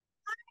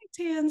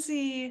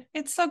Tansy.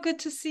 It's so good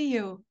to see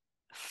you.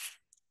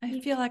 I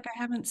You feel like I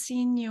haven't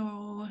seen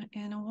you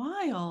in a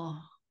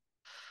while,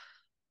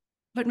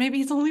 but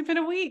maybe it's only been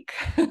a week.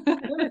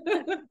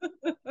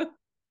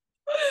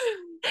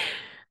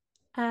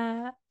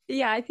 yeah,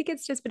 I think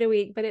it's just been a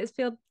week, but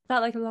felt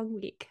like a long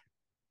week.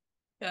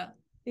 Yeah,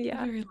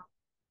 Yeah. very long.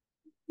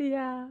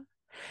 Yeah.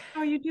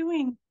 How are you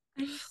doing?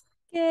 I'm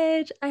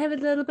good. I have a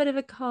little bit of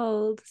a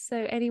cold,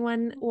 so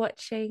anyone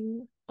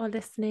watching or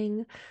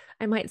listening,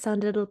 I might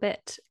sound a little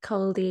bit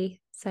coldy,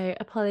 so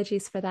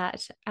apologies for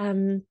that.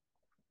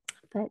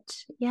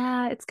 But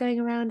yeah, it's going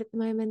around at the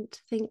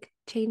moment. I think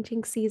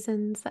changing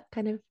seasons, that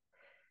kind of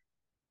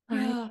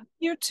vibe. Yeah,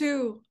 here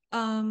too.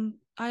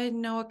 I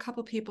know a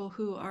couple people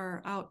who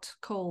are out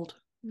cold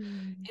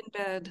Mm. in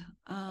bed.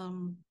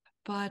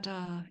 But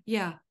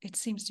yeah, it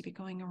seems to be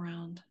going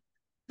around.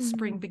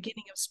 Spring, Mm.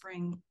 beginning of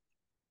spring.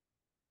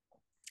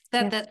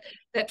 That Yes. that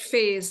that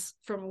phase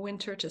from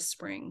winter to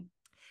spring.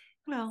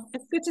 Well,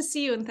 it's good to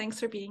see you and thanks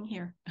for being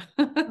here.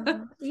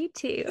 You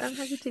too. I'm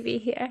happy to be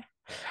here.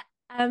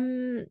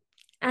 Um,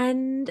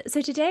 and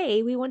so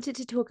today we wanted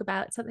to talk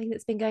about something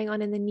that's been going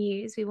on in the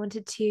news. We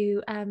wanted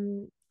to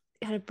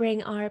kind of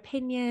bring our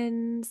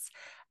opinions,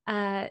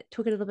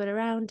 talk a little bit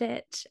around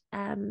it,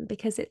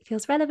 because it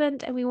feels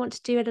relevant, and we want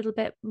to do a little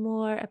bit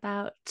more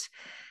about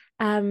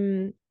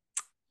um,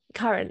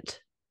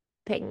 current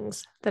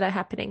things that are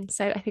happening.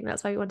 So I think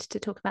that's why we wanted to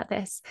talk about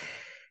this.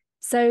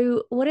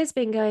 So, what has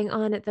been going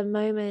on at the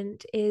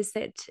moment is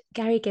that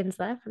Gary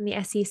Gensler from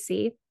the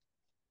SEC,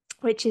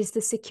 which is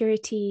the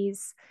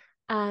securities,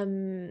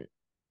 um,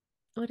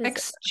 what is it?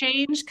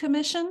 Exchange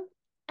Commission?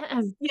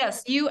 Um,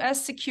 Yes,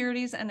 U.S.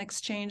 Securities and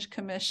Exchange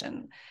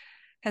Commission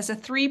has a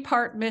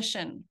three-part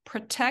mission: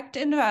 protect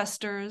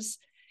investors,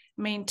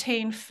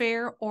 maintain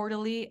fair,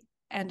 orderly,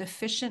 and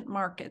efficient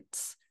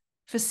markets,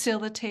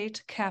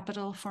 facilitate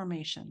capital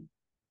formation.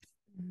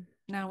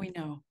 Now we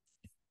know.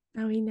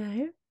 Now we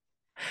know.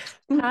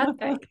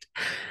 Perfect.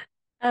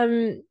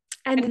 Um,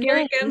 and And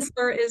Gary then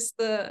Gensler is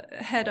the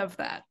head of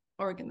that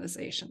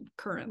organization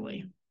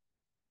currently.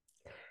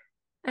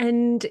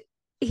 and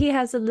he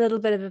has a little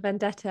bit of a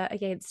vendetta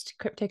against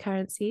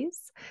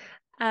cryptocurrencies.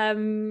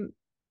 Um,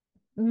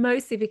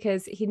 Mostly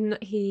because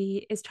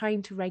he is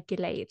trying to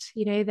regulate.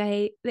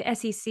 The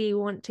SEC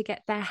want to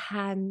get their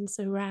hands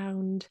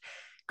around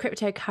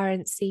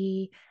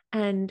cryptocurrency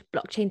and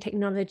blockchain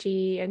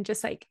technology and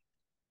just like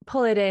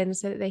pull it in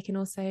so that they can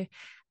also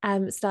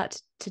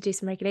start to do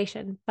some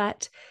regulation.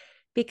 But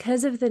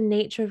because of the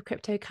nature of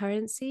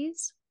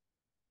cryptocurrencies,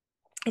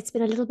 it's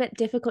been a little bit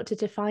difficult to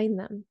define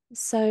them.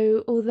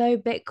 So, although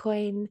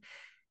Bitcoin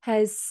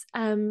has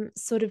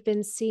sort of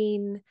been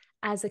seen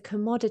as a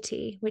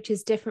commodity, which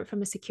is different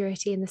from a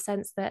security in the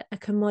sense that a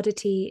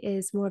commodity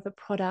is more of a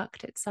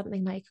product, it's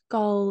something like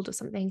gold or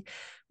something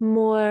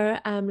more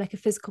like a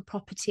physical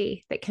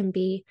property that can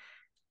be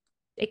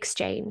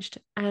exchanged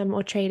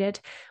or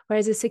traded,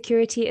 whereas a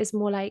security is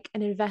more like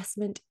an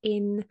investment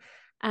in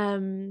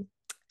an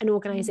Mm.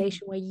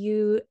 organization where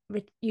you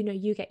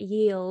get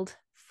yield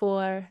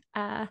for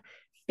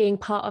being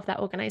part of that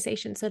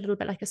organization, so a little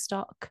bit like a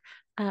stock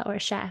or a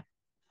share.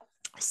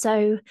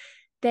 So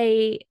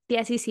the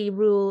SEC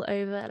rule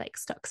over like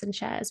stocks and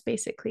shares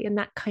basically, and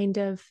that kind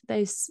of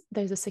those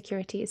are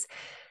securities.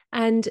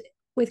 And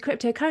with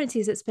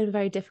cryptocurrencies, it's been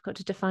very difficult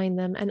to define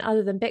them. And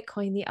other than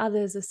Bitcoin, the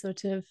others are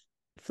sort of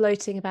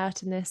floating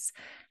about in this.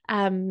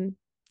 I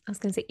was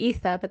going to say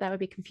ether, but that would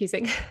be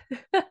confusing.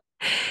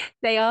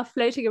 They are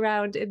floating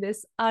around in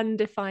this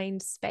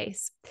undefined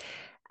space.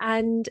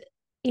 And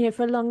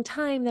for a long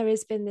time, there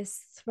has been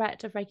this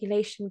threat of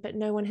regulation, but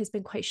no one has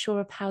been quite sure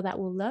of how that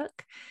will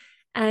look.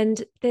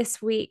 And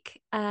this week,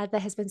 there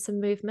has been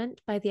some movement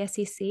by the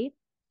SEC,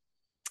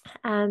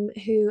 and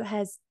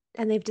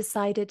they've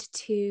decided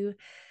to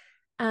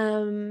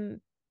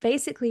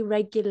basically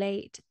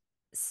regulate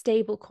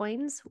stable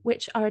coins,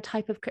 which are a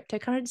type of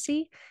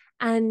cryptocurrency,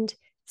 and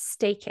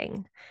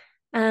staking.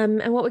 And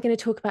what we're going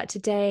to talk about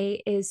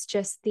today is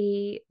just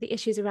the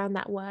issues around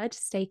that word,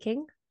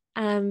 staking,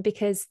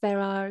 because there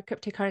are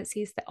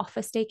cryptocurrencies that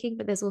offer staking,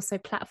 but there's also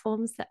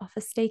platforms that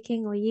offer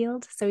staking or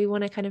yield. So we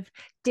want to kind of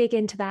dig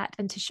into that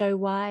and to show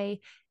why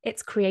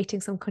it's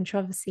creating some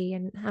controversy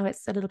and how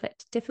it's a little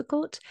bit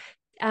difficult.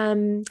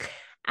 Um,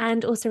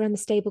 and also around the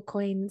stable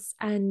coins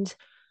and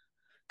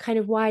kind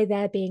of why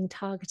they're being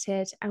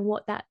targeted and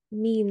what that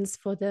means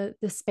for the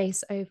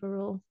space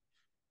overall.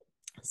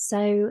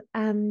 So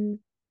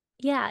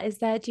yeah,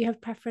 do you have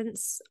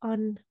preference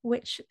on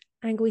which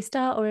angle we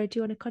start, or do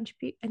you want to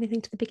contribute anything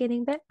to the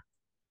beginning bit?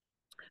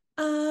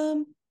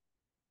 Um,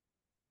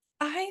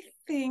 I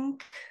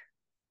think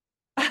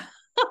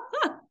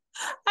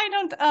I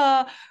don't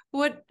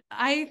what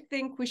I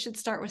think we should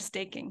start with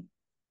staking.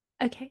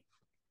 Okay,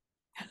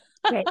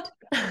 great.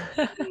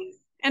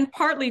 And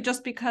partly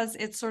just because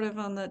it's sort of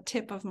on the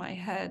tip of my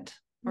head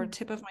or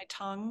tip of my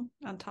tongue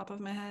on top of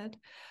my head.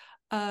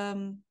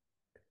 Um,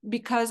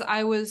 because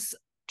I was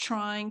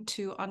trying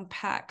to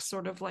unpack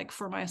sort of like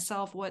for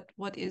myself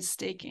what is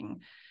staking.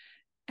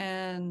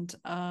 And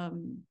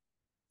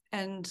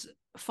and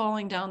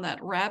falling down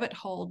that rabbit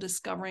hole,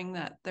 discovering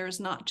that there's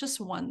not just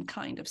one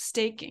kind of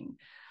staking.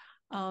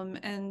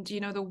 And,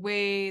 the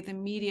way the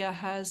media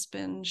has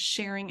been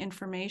sharing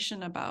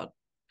information about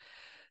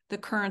the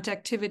current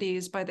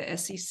activities by the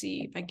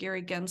SEC, by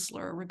Gary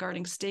Gensler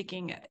regarding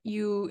staking,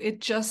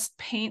 it just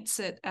paints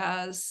it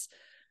as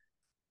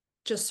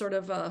just sort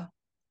of a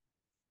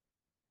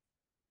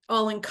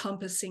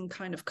all-encompassing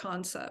kind of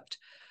concept.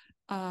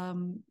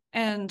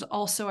 And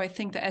also, I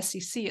think the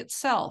SEC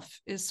itself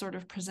is sort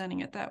of presenting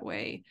it that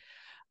way.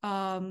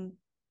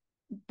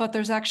 But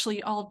there's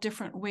actually all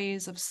different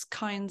ways of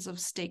kinds of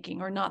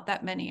staking, or not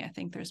that many. I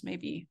think there's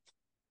maybe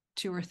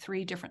 2 or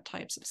 3 different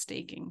types of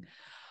staking.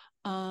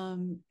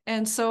 And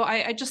so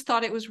I just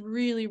thought it was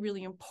really,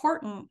 really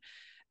important,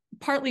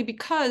 partly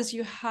because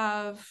you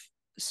have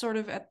sort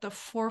of at the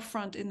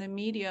forefront in the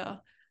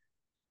media,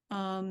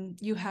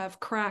 you have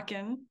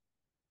Kraken,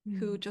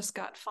 who just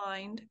got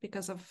fined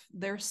because of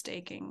their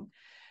staking,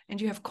 and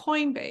you have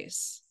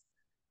Coinbase,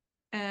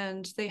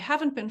 and they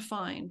haven't been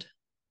fined,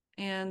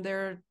 and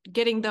they're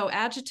getting, though,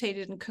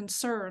 agitated and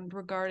concerned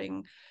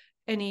regarding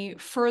any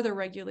further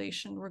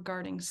regulation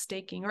regarding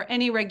staking, or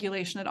any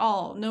regulation at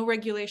all. No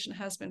regulation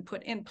has been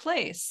put in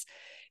place.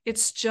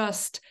 It's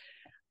just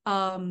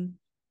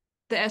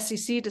the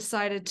SEC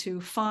decided to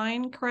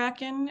fine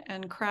Kraken,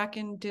 and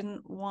Kraken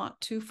didn't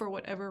want to, for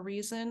whatever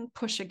reason,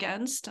 push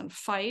against and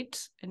fight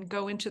and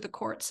go into the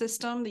court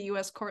system, the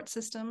US court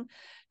system,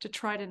 to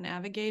try to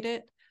navigate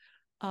it.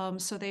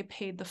 So they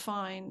paid the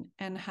fine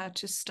and had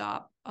to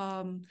stop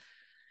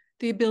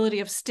the ability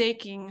of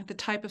staking, the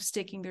type of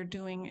staking they're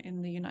doing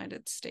in the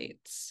United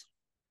States.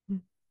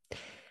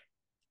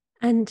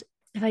 And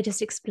if I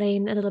just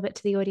explain a little bit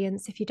to the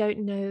audience, if you don't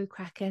know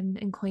Kraken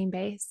and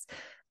Coinbase,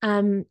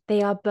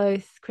 they are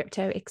both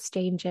crypto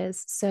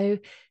exchanges. So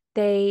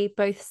they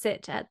both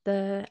sit at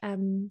the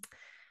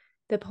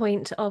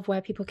point of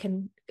where people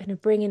can kind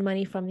of bring in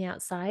money from the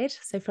outside,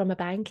 so from a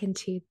bank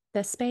into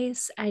the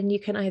space, and you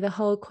can either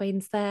hold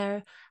coins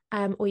there,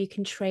 or you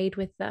can trade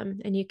with them,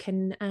 and you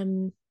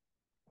can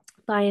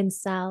buy and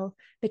sell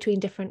between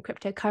different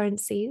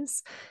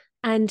cryptocurrencies.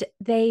 And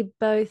they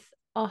both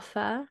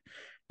offer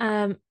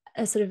a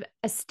sort of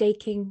a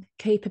staking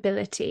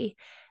capability.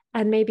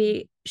 And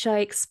maybe shall I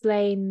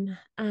explain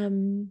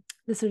the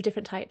sort of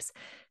different types?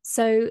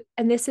 So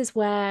this is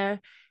where,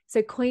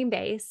 so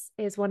Coinbase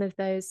is one of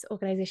those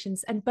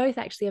organizations, and both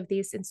actually of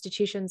these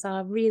institutions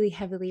are really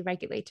heavily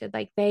regulated.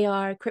 Like, they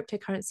are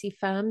cryptocurrency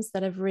firms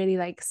that have really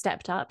like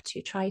stepped up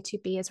to try to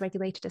be as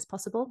regulated as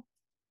possible.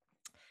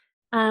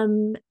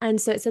 And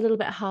so it's a little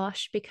bit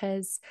harsh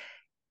because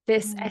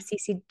this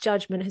SEC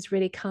judgment has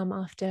really come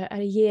after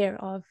a year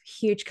of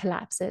huge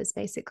collapses,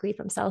 basically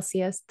from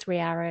Celsius, Three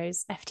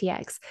Arrows,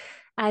 FTX,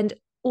 and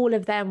all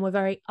of them were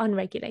very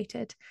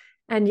unregulated.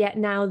 And yet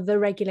now the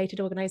regulated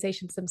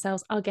organizations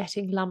themselves are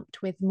getting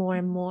lumped with more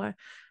and more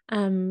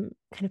kind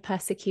of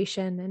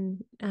persecution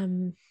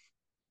and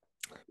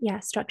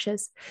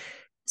structures.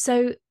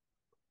 So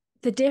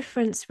the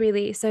difference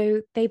really,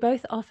 so they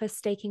both offer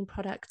staking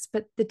products,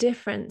 but the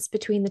difference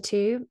between the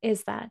two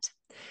is that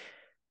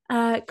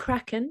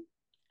Kraken,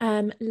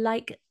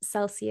 like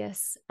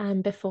Celsius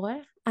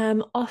before,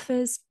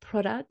 offers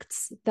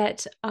products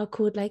that are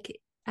called like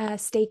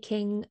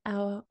staking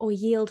or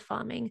yield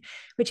farming,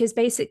 which is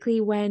basically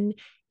when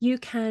you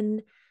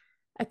can,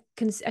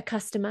 a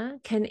customer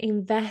can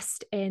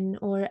invest in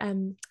or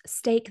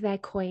stake their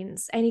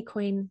coins, any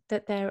coin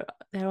that they're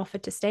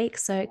offered to stake.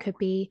 So it could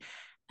be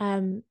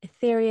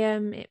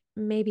Ethereum, it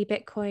may be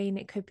Bitcoin,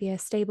 it could be a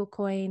stable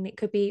coin, it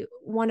could be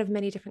one of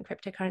many different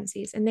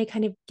cryptocurrencies, and they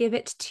kind of give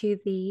it to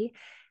the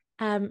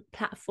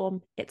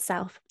platform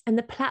itself. And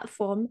the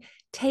platform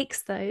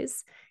takes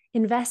those,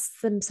 invests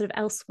them sort of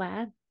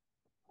elsewhere,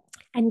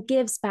 and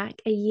gives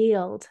back a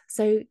yield.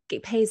 So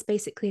it pays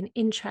basically an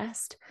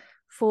interest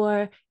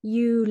for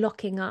you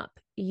locking up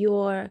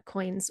your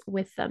coins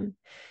with them.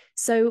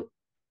 So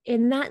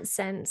in that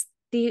sense,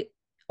 the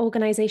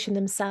organization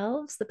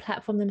themselves, the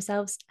platform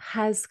themselves,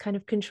 has kind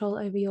of control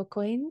over your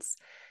coins,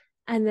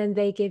 and then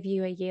they give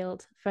you a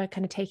yield for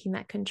kind of taking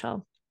that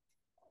control.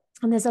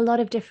 And there's a lot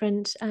of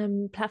different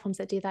platforms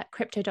that do that.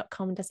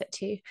 Crypto.com does it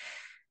too.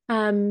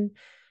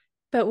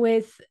 But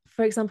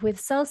for example, with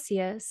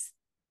Celsius,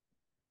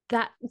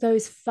 that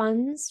those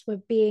funds were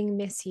being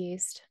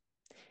misused,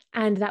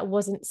 and that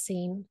wasn't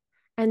seen.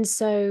 And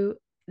so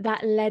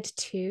that led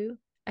to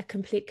a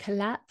complete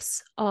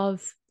collapse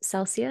of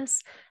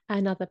Celsius,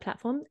 another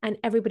platform, and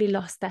everybody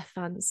lost their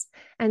funds.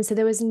 And so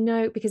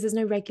because there's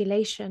no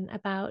regulation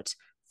about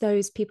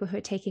those people who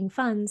are taking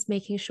funds,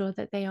 making sure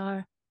that they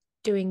are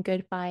doing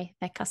good by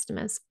their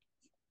customers.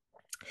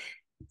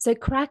 So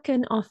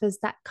Kraken offers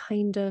that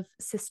kind of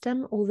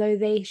system, although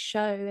they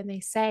show and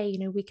they say,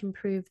 we can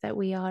prove that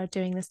we are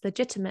doing this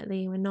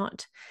legitimately, we're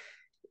not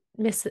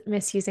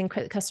misusing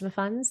customer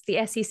funds.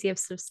 The SEC have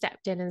sort of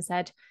stepped in and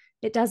said,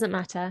 it doesn't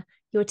matter,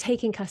 you're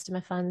taking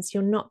customer funds,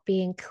 you're not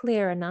being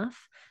clear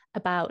enough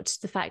about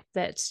the fact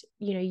that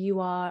you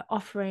are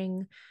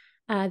offering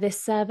this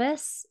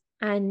service,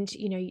 and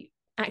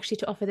actually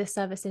to offer this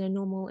service in a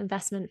normal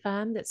investment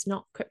firm that's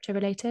not crypto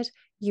related,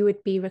 you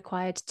would be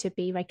required to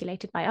be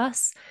regulated by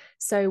us.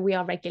 So we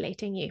are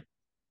regulating you.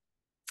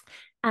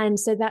 And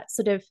so that's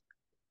sort of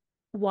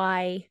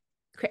why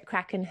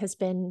Kraken has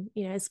been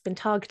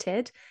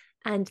targeted,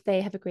 and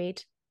they have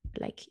agreed,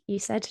 like you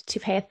said, to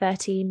pay a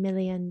 $30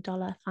 million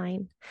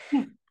fine.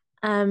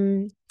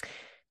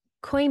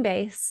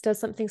 Coinbase does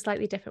something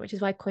slightly different, which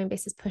is why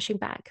Coinbase is pushing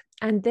back.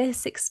 And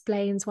this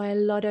explains why a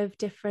lot of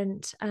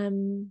different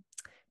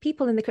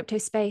people in the crypto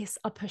space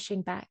are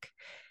pushing back,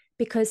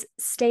 because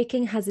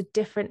staking has a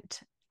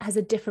different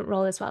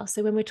role as well.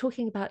 So when we're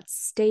talking about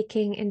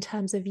staking in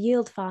terms of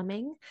yield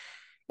farming,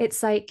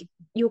 it's like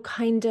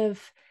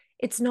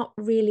it's not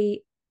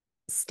really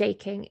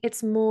staking.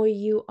 It's more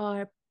you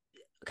are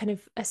kind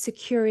of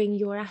securing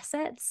your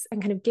assets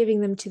and kind of giving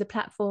them to the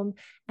platform,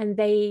 and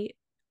they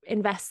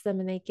invest them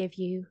and they give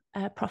you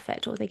a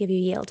profit, or they give you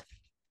yield.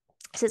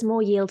 So it's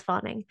more yield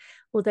farming,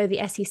 although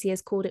the SEC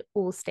has called it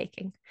all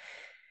staking.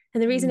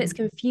 And the reason it's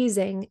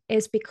confusing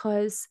is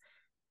because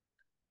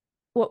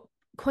what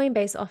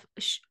Coinbase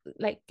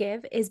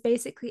give is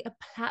basically a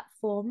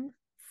platform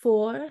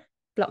for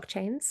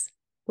blockchains,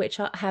 which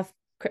have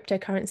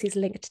cryptocurrencies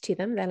linked to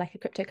them. They're like a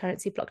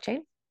cryptocurrency blockchain.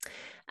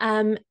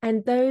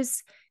 And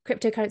those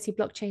cryptocurrency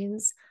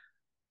blockchains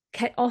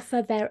can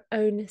offer their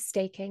own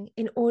staking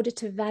in order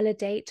to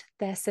validate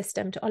their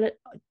system.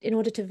 In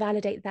order to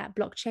validate that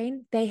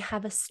blockchain, they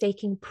have a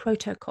staking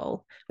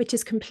protocol, which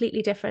is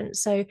completely different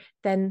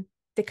than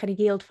the kind of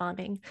yield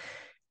farming.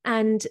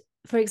 And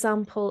for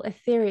example,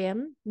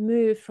 Ethereum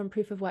moved from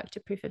proof of work to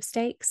proof of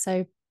stake.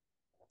 So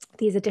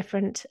these are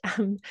different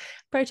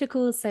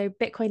protocols. So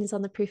Bitcoin is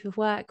on the proof of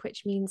work,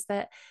 which means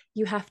that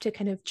you have to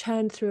kind of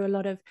churn through a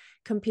lot of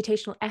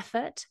computational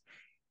effort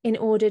in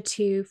order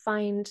to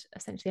find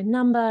essentially a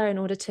number, in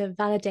order to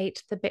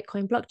validate the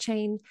Bitcoin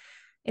blockchain,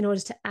 in order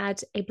to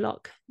add a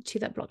block to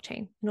that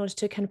blockchain, in order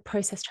to kind of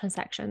process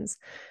transactions.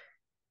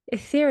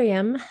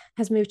 Ethereum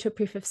has moved to a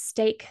proof of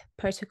stake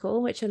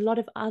protocol, which a lot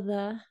of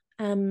other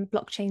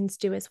blockchains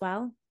do as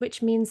well,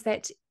 which means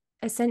that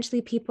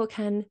essentially people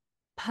can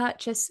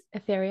purchase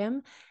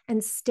Ethereum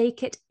and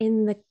stake it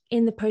in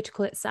the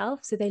protocol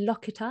itself. So they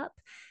lock it up.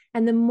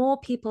 And the more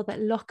people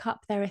that lock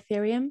up their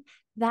Ethereum,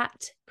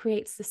 that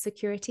creates the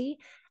security.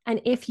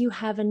 And if you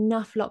have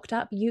enough locked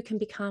up, you can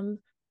become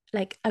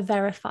like a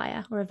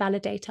verifier or a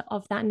validator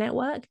of that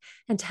network,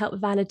 and to help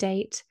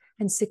validate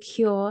and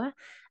secure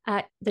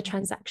the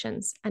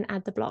transactions and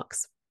add the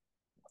blocks.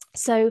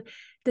 So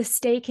the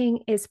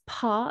staking is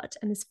part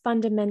and is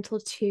fundamental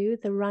to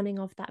the running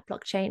of that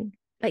blockchain.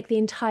 Like the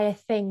entire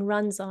thing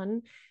runs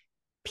on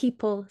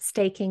people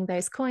staking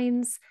those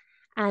coins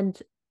and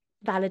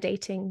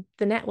validating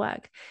the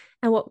network.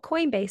 And what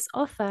Coinbase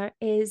offer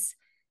is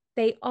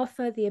they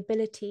offer the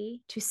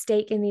ability to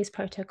stake in these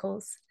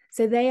protocols.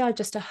 So they are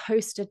just a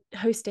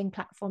hosting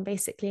platform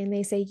basically, and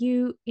they say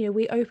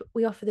we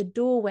offer the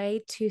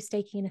doorway to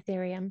staking in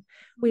Ethereum.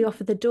 We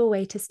offer the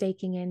doorway to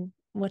staking in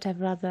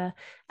whatever other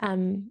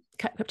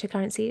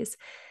cryptocurrencies.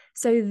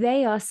 So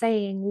they are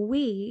saying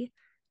we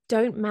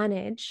don't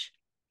manage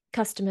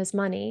customers'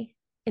 money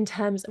in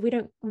terms of,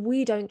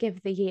 we don't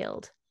give the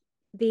yield.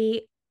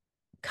 The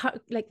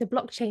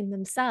blockchain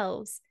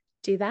themselves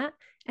do that,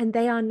 and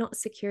they are not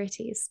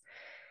securities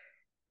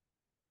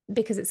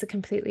because it's a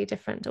completely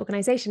different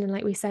organization. And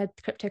like we said,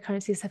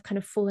 cryptocurrencies have kind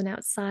of fallen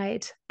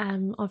outside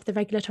of the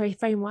regulatory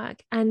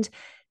framework. And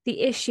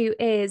the issue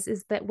is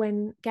that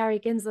when Gary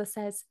Gensler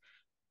says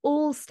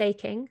all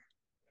staking,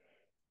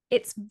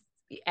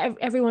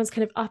 everyone's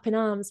kind of up in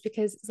arms,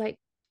 because it's like,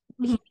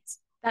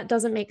 that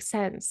doesn't make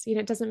sense.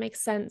 It doesn't make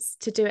sense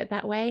to do it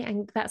that way.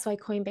 And that's why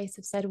Coinbase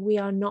have said, we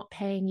are not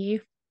paying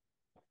you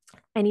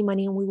any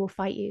money and we will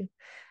fight you,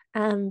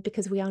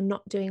 because we are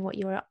not doing what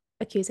you are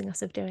accusing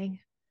us of doing,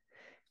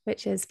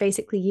 which is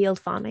basically yield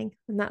farming.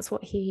 And that's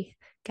what the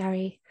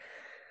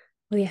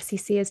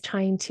SEC is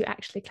trying to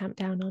actually clamp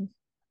down on.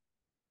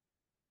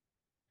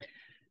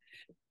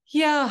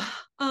 Yeah.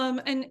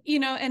 And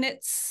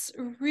it's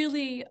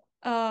really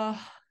a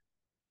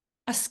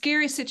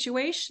scary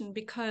situation,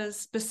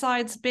 because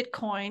besides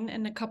Bitcoin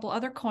and a couple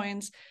other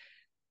coins,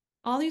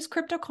 all these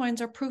crypto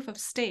coins are proof of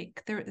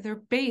stake.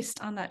 They're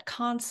based on that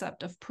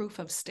concept of proof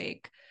of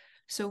stake.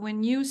 So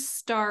when you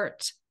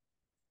start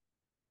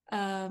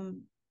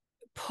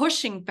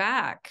pushing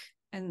back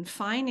and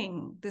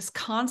finding this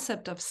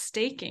concept of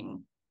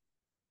staking,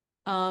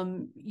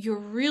 you're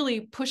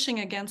really pushing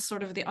against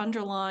sort of the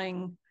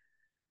underlying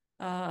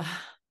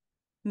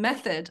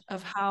method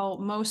of how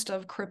most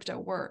of crypto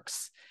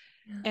works.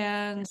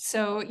 Yeah. And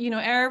so,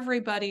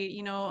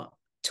 everybody,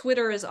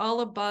 Twitter is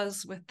all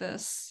abuzz with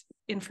this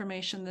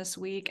information this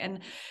week.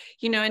 And,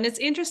 and it's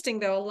interesting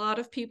though, a lot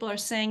of people are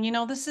saying,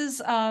 this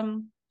is,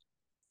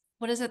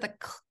 what is it?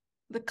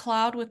 The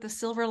cloud with the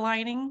silver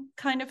lining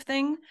kind of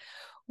thing,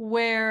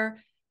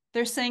 where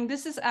they're saying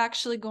this is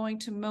actually going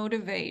to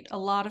motivate a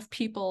lot of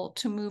people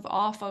to move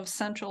off of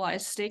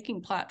centralized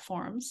staking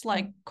platforms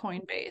like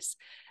Coinbase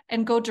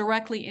and go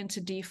directly into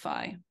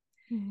DeFi.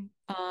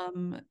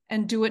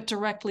 and do it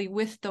directly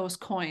with those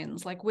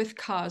coins, like with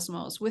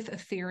Cosmos, with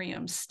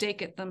Ethereum,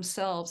 stake it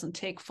themselves and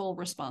take full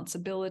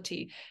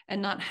responsibility,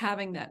 and not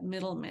having that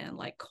middleman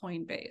like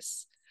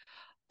Coinbase.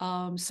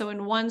 So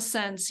in one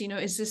sense,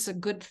 is this a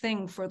good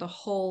thing for the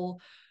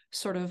whole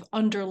sort of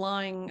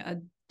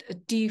underlying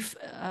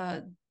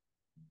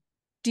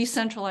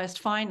decentralized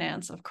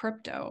finance of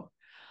crypto?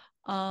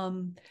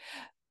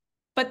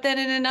 But then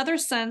in another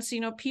sense,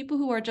 people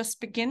who are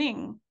just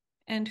beginning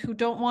and who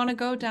don't want to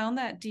go down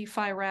that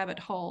DeFi rabbit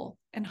hole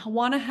and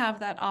want to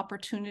have that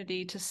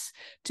opportunity to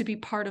be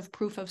part of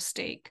proof of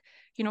stake.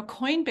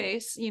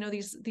 Coinbase,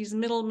 these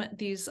middle,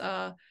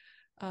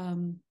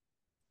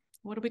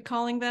 what are we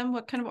calling them?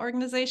 What kind of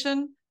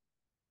organization?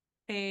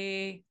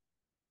 A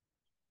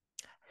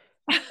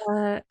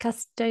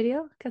custody.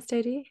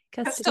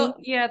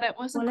 Yeah, that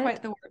wasn't wallet.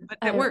 quite the word, but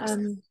it works.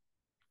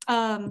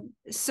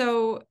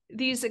 So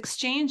these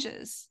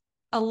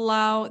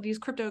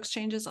crypto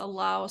exchanges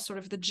allow sort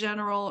of the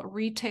general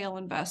retail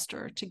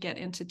investor to get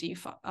into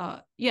DeFi,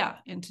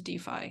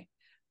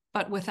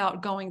 but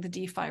without going the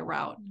DeFi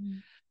route.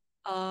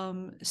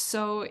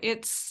 So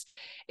it's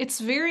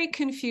very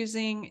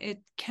confusing. It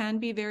can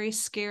be very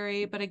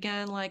scary, but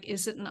again, like,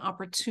 is it an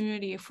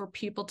opportunity for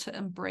people to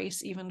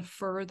embrace even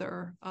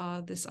further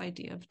this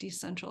idea of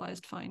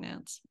decentralized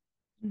finance?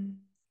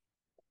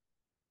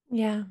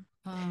 Yeah.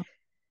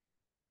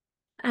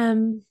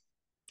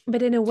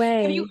 But in a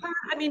way, have you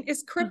heard,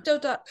 is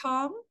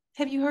crypto.com,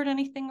 have you heard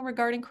anything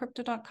regarding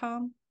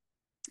crypto.com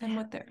and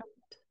what they're...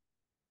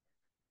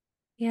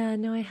 Yeah,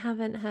 no, I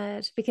haven't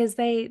heard, because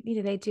they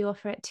do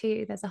offer it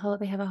too. They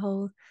have a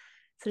whole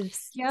sort of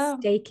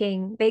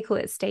staking. They call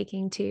it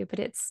staking too, but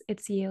it's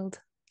yield.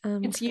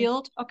 It's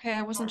yield. Okay,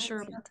 I wasn't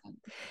sure about that.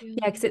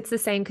 Yeah, because it's the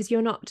same, because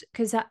to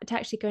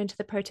actually go into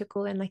the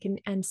protocol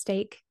and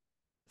stake,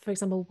 for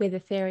example, with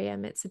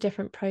Ethereum, it's a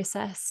different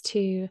process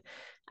to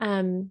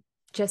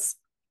just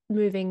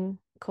moving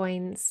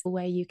coins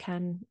where you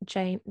can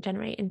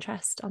generate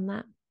interest on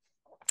that.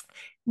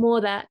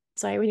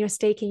 When you're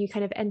staking, you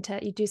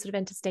do sort of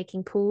enter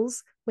staking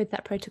pools with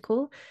that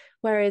protocol.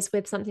 Whereas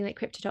with something like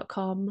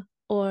crypto.com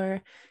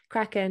or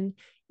Kraken,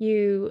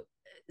 you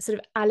sort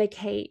of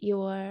allocate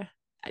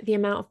the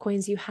amount of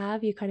coins you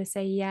have. You kind of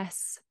say,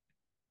 yes,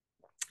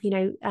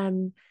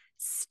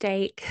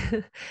 stake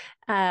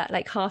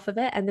like half of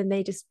it, and then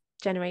they just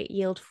generate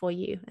yield for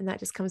you, and that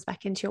just comes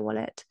back into your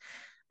wallet.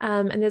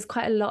 And there's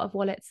quite a lot of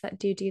wallets that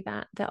do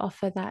that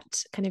offer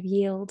that kind of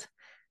yield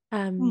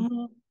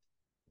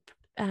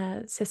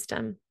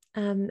system,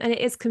 and it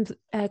is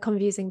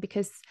confusing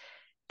because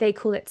they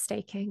call it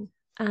staking,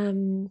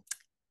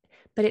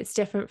 but it's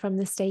different from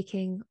the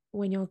staking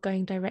when you're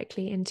going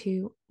directly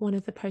into one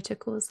of the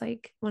protocols,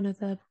 like one of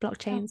the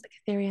blockchains like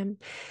Ethereum.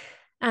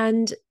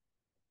 And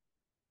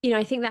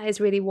I think that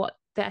is really what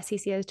the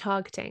SEC is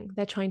targeting.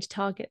 They're trying to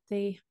target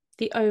the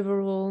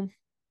overall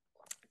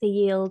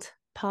yield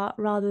part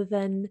rather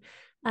than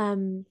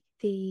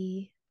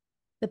the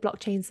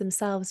blockchains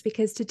themselves,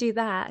 because to do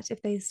that,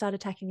 if they start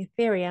attacking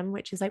Ethereum,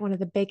 which is like one of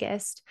the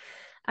biggest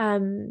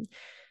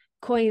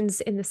coins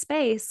in the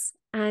space,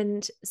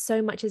 and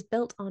so much is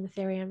built on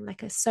Ethereum,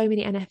 like so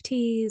many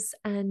NFTs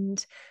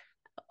and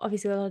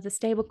obviously a lot of the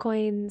stable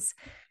coins.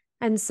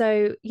 And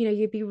so,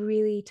 you'd be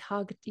really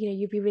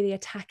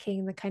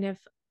attacking the kind of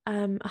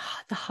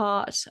the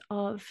heart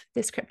of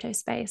this crypto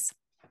space.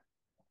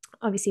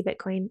 Obviously,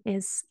 Bitcoin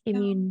is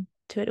immune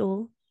to it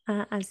all,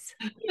 as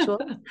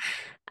usual,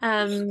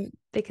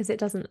 because it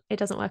doesn't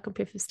work on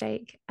proof of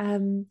stake.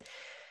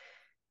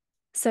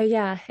 So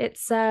yeah,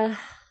 it's an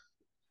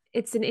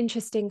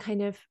interesting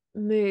kind of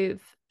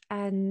move,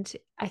 and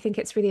I think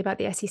it's really about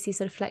the SEC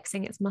sort of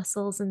flexing its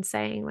muscles and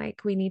saying,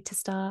 like, we need to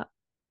start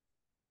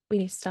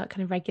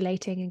kind of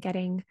regulating and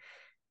getting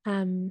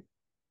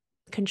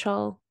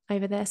control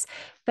over this.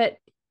 But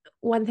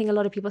one thing a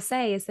lot of people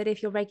say is that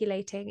if you're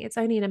regulating, it's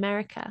only in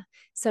America.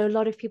 So a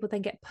lot of people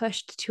then get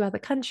pushed to other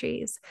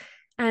countries.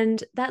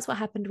 And that's what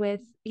happened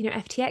with,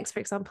 FTX,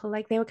 for example.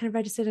 Like, they were kind of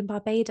registered in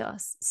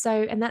Barbados.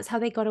 And that's how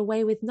they got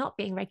away with not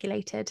being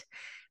regulated,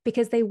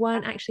 because they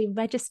weren't actually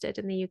registered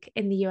in the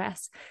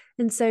US.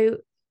 And so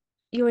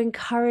you're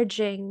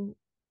encouraging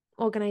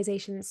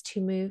organizations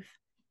to move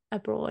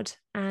abroad,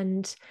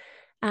 and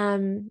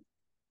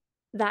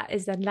that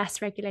is then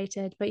less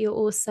regulated, but you're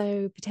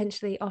also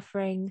potentially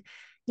offering,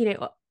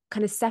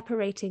 kind of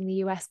separating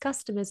the US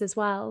customers as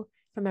well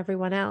from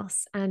everyone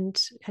else,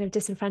 and kind of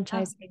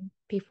disenfranchising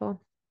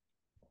people.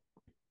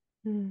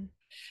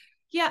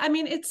 Yeah, I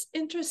mean, it's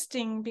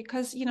interesting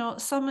because,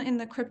 some in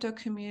the crypto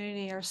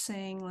community are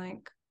saying,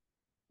 like,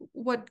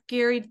 what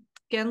Gary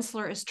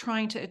Gensler is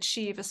trying to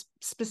achieve is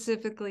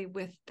specifically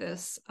with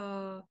this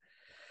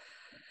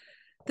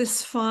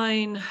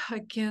fine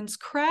against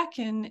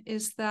Kraken,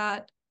 is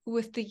that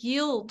with the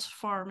yield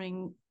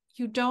farming,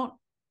 you don't,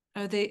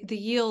 the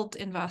yield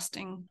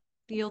investing,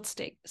 the yield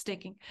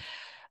staking,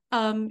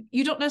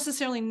 you don't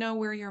necessarily know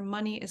where your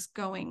money is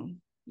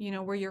going,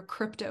 where your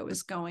crypto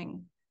is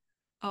going.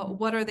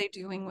 What are they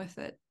doing with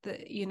it?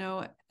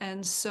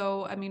 And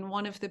so, I mean,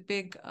 one of the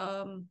big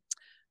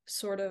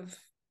sort of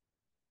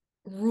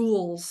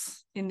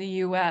rules in the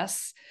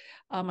US.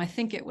 I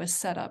think it was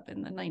set up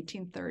in the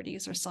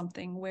 1930s or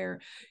something, where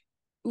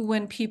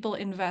when people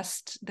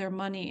invest their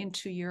money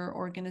into your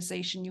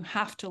organization, you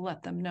have to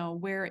let them know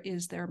where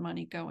is their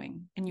money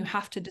going, and you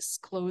have to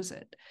disclose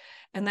it.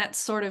 And that's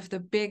sort of the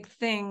big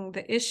thing.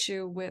 The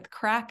issue with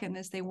Kraken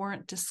is they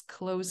weren't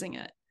disclosing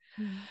it.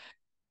 Mm.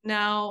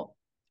 Now,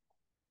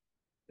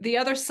 the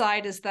other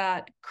side is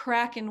that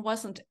Kraken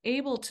wasn't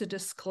able to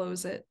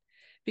disclose it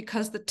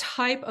because the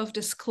type of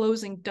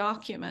disclosing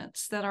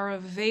documents that are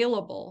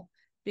available,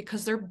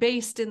 because they're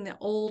based in the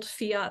old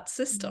fiat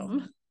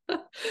system,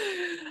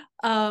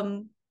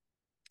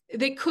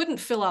 they couldn't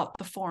fill out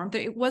the form.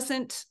 It was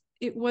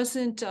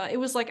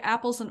like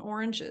apples and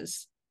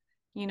oranges.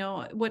 You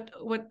know,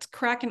 what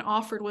Kraken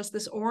offered was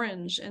this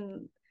orange,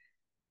 and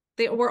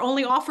they were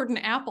only offered an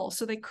apple,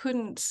 so they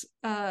couldn't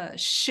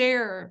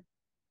share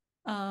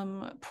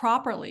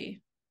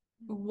properly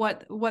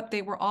what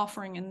they were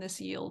offering in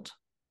this yield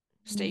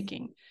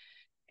staking.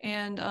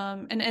 And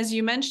as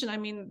you mentioned, I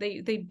mean,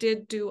 they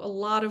did do a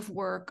lot of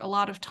work, a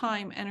lot of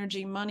time,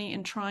 energy, money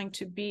in trying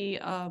to be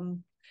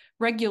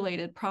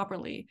regulated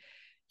properly,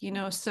 you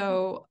know.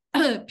 So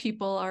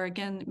people are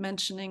again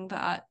mentioning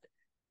that,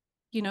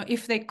 you know,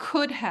 if they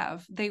could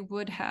have, they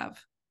would have,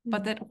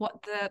 but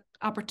that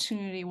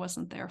opportunity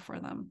wasn't there for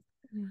them.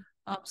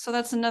 So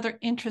that's another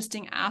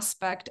interesting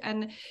aspect.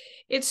 And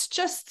it's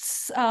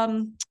just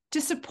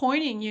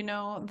disappointing, you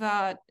know,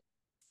 that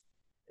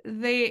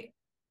the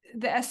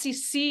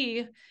SEC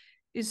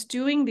is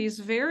doing these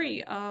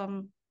very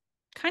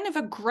kind of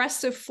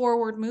aggressive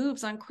forward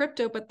moves on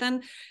crypto, but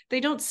then they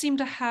don't seem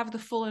to have the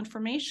full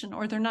information,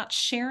 or they're not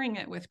sharing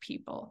it with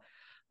people.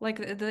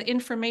 Like the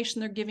information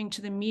they're giving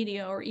to the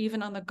media or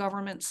even on the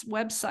government's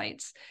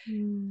websites.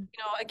 You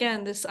know,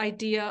 again, this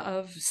idea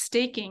of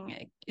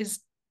staking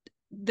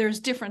there's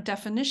different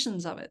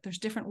definitions of it. There's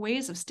different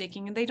ways of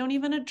staking, and they don't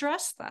even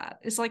address that.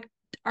 It's like,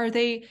 are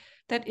they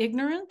that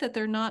ignorant that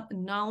they're not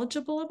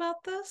knowledgeable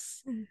about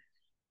this?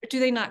 Do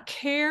they not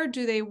care?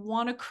 Do they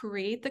want to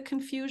create the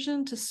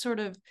confusion to sort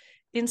of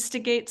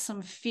instigate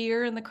some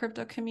fear in the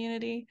crypto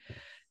community?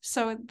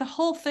 So the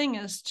whole thing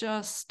is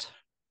just,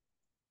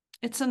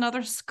 it's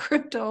another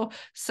crypto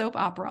soap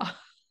opera.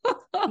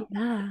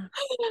 Yeah.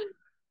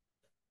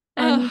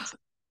 And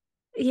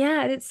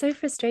yeah, it's so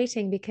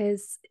frustrating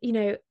because, you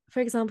know, for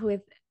example,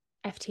 with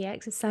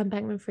FTX, with Sam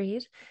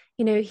Bankman-Fried,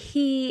 you know,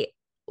 he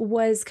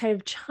was kind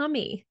of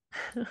chummy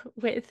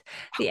with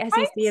the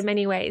SEC in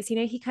many ways. You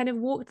know, he kind of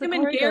walked the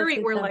corridors. Him and Gary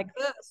were like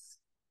this.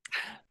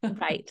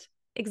 Right,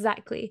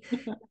 exactly.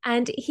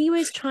 And he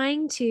was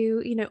trying to,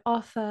 you know,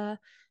 offer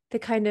the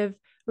kind of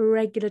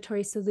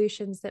regulatory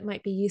solutions that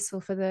might be useful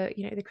for the,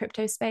 you know, the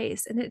crypto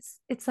space. And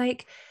it's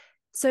like,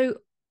 so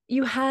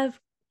you have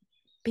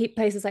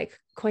places like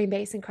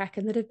Coinbase and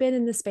Kraken that have been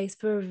in the space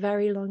for a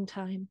very long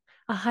time,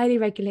 are highly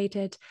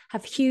regulated,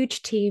 have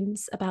huge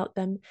teams about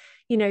them.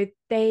 You know,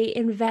 they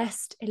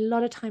invest a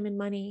lot of time and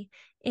money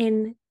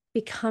in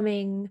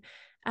becoming,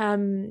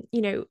 you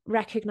know,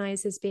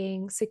 recognized as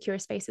being secure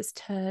spaces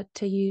to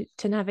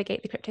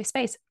navigate the crypto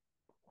space.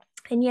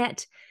 And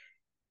yet,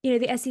 you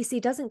know, the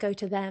SEC doesn't go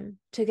to them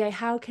to go,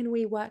 how can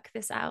we work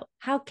this out?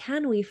 How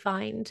can we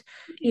find,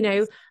 you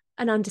know,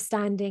 an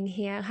understanding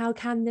here? How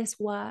can this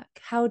work?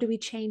 How do we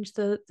change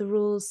the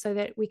rules so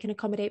that we can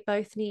accommodate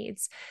both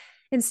needs?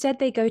 Instead,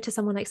 they go to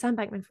someone like Sam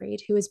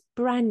Bankman-Fried, who is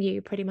brand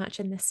new pretty much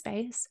in this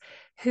space,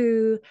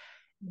 who,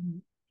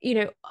 you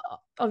know,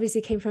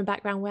 obviously came from a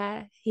background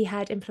where he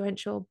had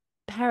influential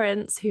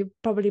parents who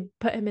probably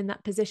put him in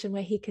that position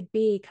where he could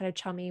be kind of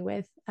chummy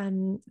with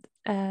Gary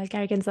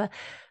Gensler.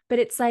 But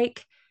it's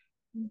like,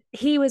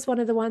 he's one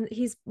of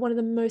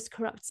the most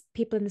corrupt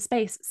people in the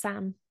space,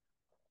 Sam.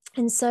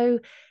 And so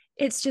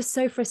it's just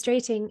so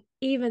frustrating,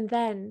 even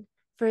then,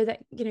 for that,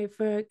 you know,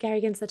 for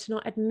Gary Gensler to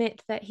not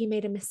admit that he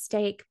made a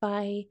mistake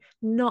by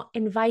not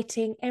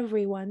inviting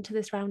everyone to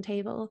this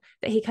roundtable,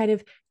 that he kind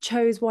of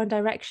chose one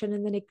direction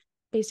and then it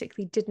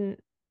basically didn't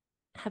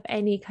have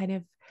any kind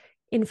of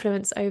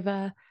influence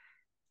over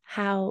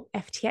how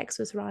FTX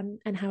was run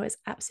and how it's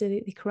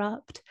absolutely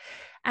corrupt.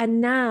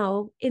 And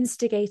now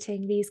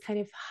instigating these kind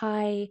of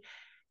high,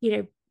 you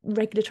know,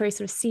 regulatory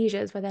sort of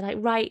seizures where they're like,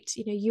 right,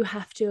 you know, you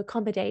have to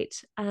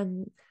accommodate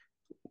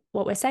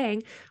what we're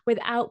saying,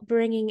 without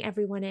bringing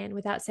everyone in,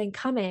 without saying,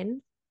 come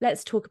in,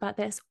 let's talk about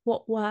this,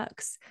 what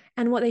works.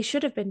 And what they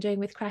should have been doing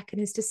with Kraken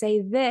is to say,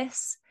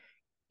 this,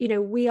 you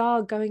know, we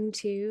are going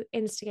to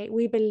instigate,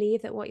 we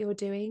believe that what you're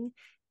doing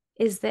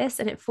is this,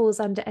 and it falls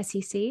under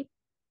SEC.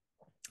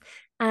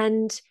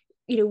 And,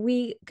 you know,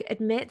 we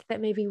admit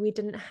that maybe we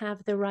didn't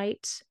have the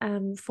right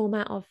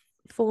format of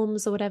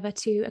forms or whatever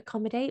to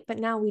accommodate, but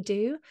now we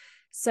do.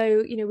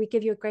 So, you know, we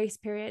give you a grace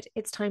period,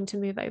 it's time to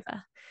move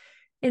over.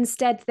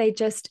 Instead, they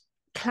just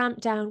clamp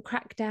down,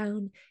 crack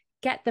down,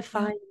 get the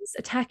fines,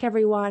 attack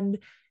everyone.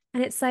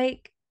 And it's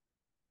like,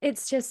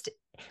 it's just,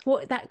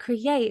 what that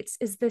creates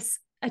is this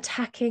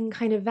attacking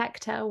kind of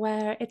vector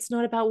where it's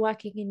not about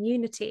working in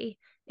unity.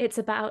 It's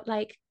about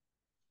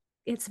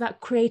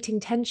creating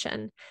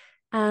tension.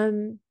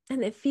 And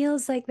And it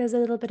feels like there's a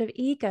little bit of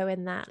ego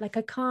in that. Like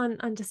I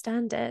can't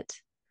understand it,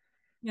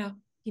 Yeah.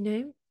 you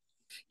know?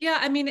 Yeah,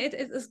 I mean, it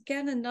is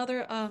again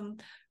another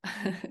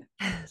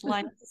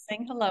line to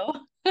sing hello.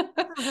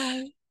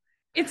 Hi.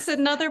 It's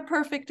another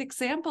perfect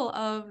example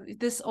of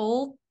this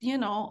old,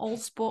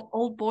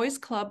 old boys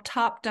club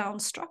top-down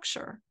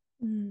structure.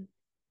 Mm,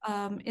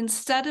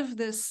 Instead of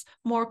this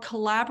more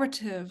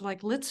collaborative,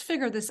 like let's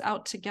figure this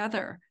out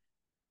together.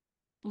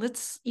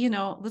 Let's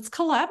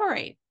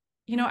collaborate.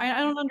 yeah. I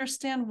don't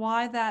understand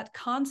why that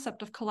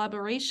concept of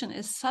collaboration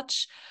is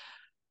such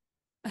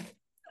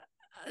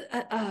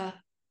a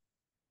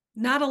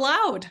not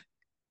allowed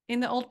in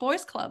the old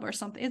boys club or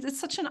something. It's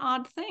such an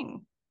odd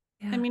thing.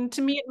 I Yeah. mean,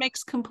 to me, it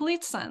makes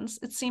complete sense.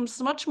 It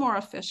seems much more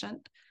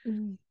efficient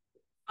Mm,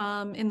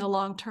 in the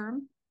long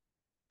term.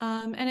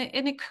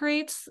 And it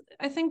creates,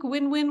 I think,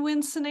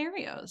 win-win-win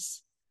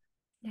scenarios.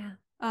 yeah.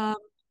 Um,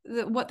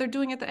 what they're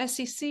doing at the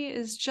SEC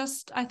is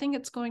just, I think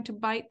it's going to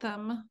bite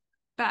them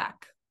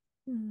back.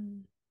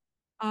 Mm,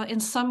 In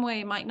some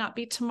way, it might not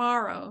be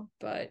tomorrow,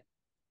 but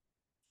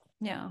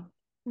yeah,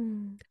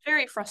 mm.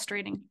 very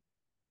frustrating,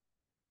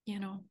 you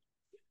know.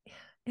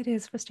 It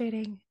is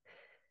frustrating.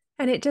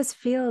 And it just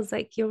feels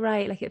like you're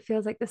right. Like it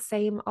feels like the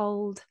same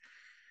old,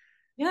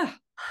 Yeah.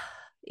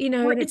 and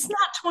It's it's,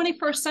 not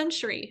 21st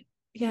century,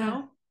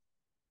 yeah,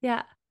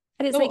 yeah.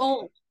 And it's so like,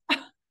 old.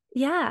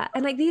 yeah.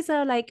 And these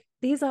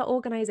are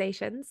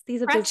organizations,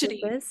 these are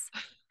Tragedy. businesses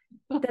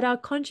that are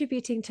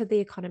contributing to the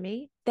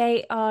economy.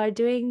 They are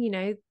doing,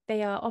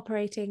 they are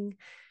operating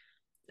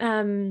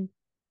um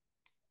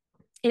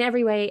in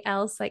every way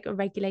else, like a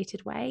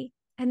regulated way.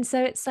 And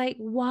so it's like,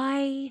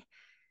 why,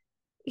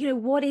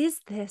 what is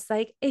this?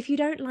 Like, if you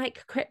don't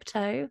like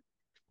crypto,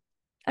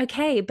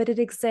 okay, but it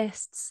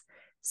exists.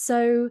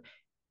 So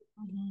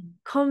Mhm.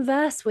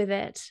 converse with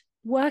it,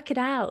 work it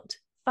out,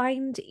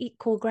 find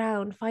equal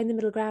ground, find the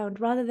middle ground,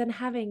 rather than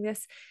having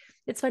this.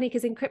 It's funny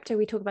because in crypto,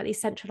 we talk about these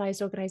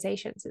centralized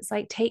organizations. It's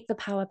like take the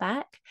power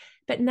back.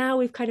 But now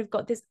we've kind of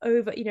got this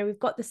we've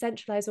got the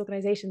centralized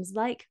organizations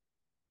like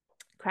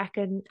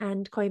Kraken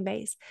and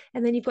Coinbase.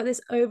 And then you've got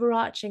this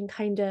overarching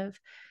kind of,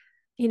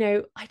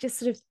 I just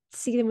sort of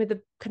see them with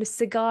a kind of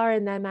cigar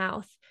in their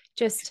mouth.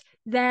 Just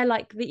they're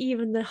like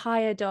even the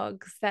higher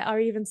dogs that are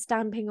even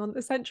stamping on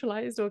the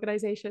centralized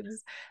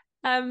organizations.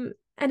 And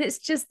it's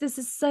just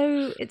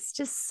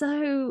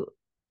so,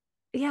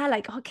 yeah,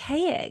 like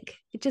archaic.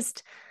 It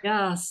just,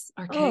 Yes,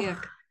 oh, archaic.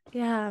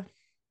 yeah.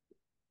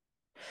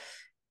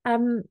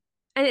 Um,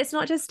 and it's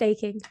not just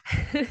staking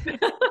that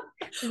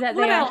What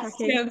they are else,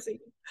 attacking. Tansy?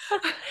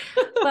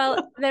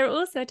 Well, they're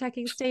also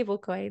attacking stable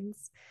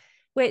coins,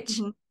 which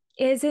Mhm.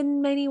 is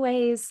in many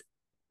ways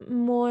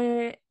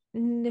more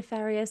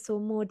nefarious or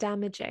more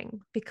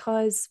damaging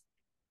because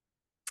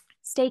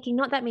staking,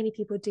 not that many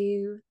people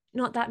do,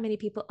 not that many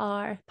people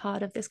are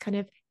part of this kind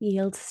of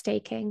yield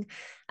staking.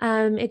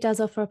 It does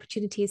offer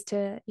opportunities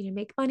to,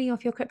 make money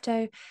off your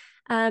crypto.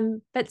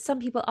 But some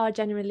people are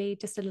generally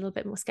just a little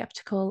bit more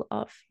skeptical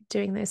of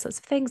doing those sorts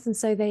of things. And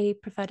so they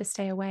prefer to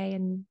stay away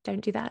and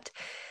don't do that.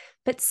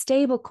 But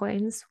stable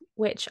coins,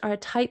 which are a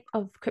type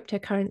of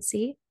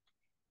cryptocurrency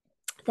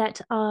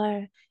that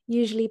are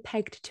usually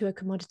pegged to a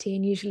commodity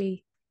and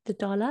usually the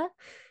dollar,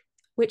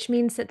 which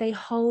means that they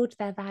hold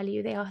their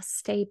value, they are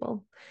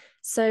stable.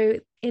 So,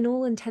 in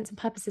all intents and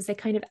purposes, they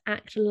kind of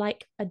act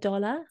like a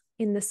dollar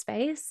in the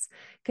space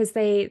because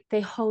they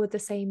hold the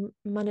same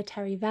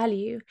monetary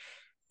value.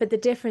 But the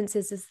difference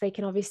is they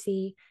can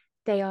obviously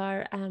they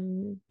are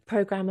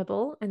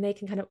programmable and they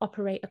can kind of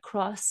operate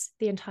across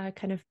the entire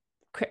kind of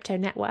crypto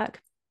network.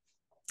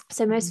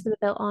 So most of Mhm. them are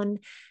built on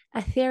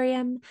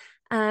Ethereum,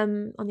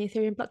 on the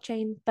Ethereum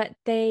blockchain, but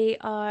they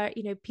are,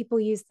 people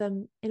use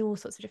them in all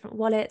sorts of different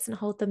wallets and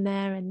hold them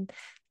there. And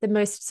the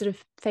most sort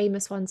of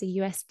famous ones are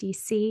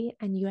USDC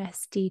and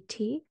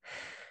USDT.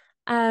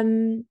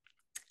 Um,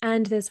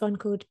 and there's one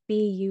called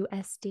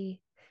BUSD,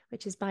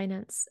 which is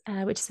Binance,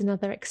 which is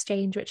another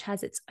exchange which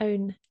has its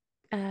own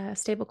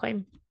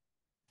stablecoin.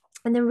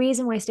 And the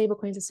reason why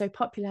stablecoins are so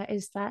popular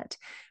is that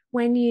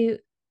when you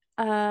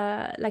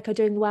like are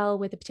doing well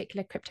with a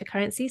particular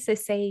cryptocurrency, so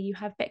say you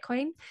have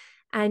Bitcoin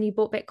and you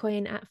bought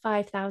Bitcoin at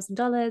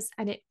 $5,000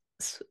 and it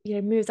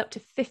moves up to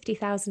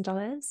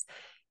 $50,000,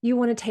 you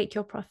want to take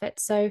your profit.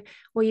 So,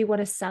 or you want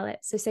to sell it.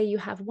 So say you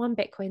have one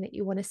Bitcoin that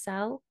you want to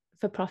sell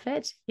for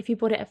profit. If you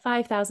bought it at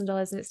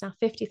 $5,000 and it's now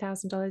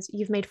 $50,000,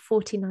 you've made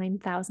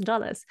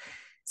 $49,000.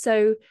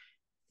 So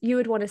you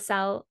might want to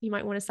sell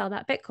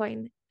that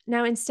Bitcoin.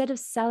 Now, instead of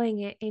selling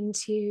it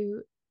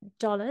into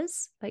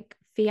dollars, like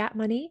fiat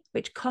money,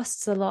 which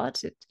costs a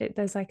lot,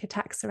 there's like a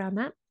tax around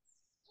that.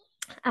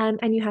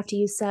 And you have to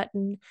use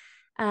certain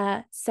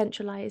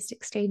centralized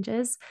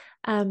exchanges,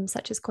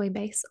 such as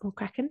Coinbase or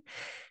Kraken.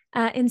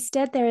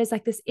 Instead, there is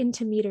like this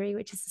intermediary,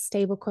 which is a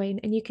stable coin,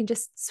 and you can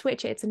just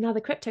switch it. It's another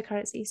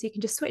cryptocurrency. So you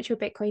can just switch your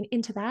Bitcoin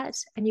into that,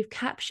 and you've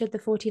captured the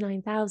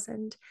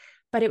 49,000,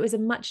 but it was a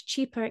much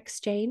cheaper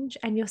exchange,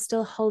 and you're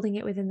still holding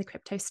it within the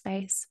crypto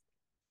space.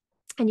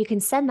 And you can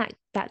send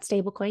that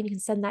stable coin, you can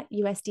send that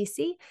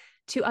USDC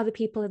to other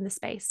people in the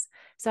space.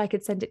 So I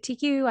could send it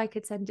to you, I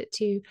could send it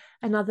to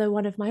another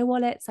one of my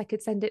wallets, I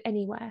could send it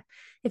anywhere.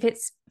 If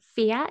it's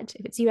fiat,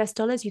 if it's US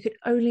dollars, you could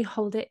only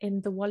hold it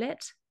in the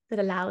wallet that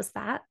allows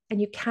that.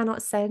 And you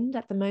cannot send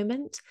at the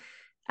moment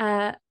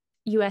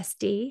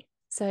USD,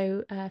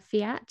 so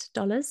fiat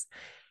dollars.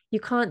 You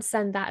can't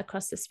send that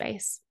across the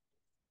space.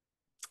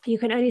 You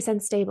can only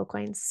send stable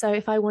coins. So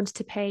if I wanted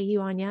to pay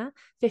you, Anya,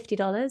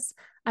 $50,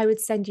 I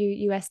would send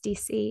you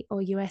USDC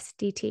or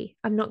USDT.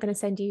 I'm not going to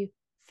send you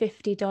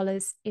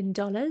 $50 in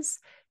dollars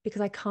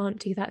because I can't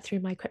do that through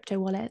my crypto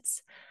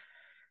wallets.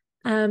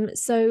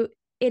 So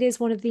it is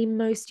one of the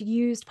most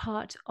used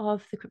part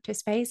of the crypto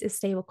space is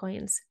stable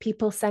coins.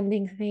 People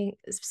sending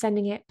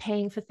it,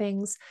 paying for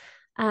things.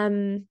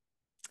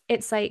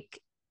 It's like,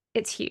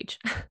 it's huge,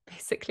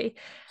 basically.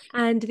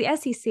 And the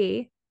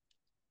SEC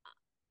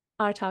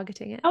are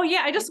targeting it. Oh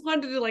yeah, I just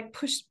wanted to like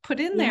put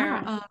in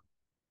there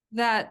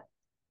that,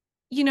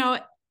 you know,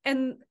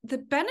 and the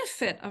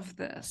benefit of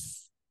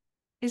this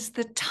is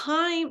the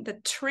time, the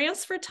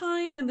transfer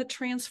time and the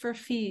transfer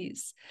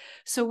fees.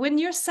 So when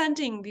you're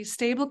sending these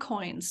stable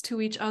coins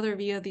to each other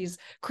via these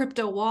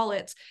crypto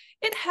wallets,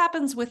 it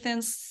happens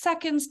within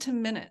seconds to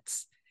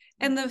minutes.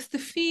 And the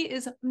fee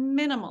is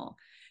minimal.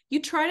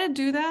 You try to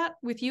do that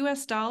with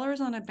US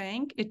dollars on a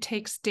bank, it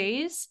takes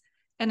days.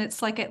 And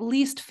it's like at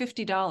least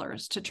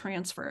 $50 to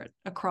transfer it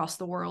across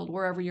the world,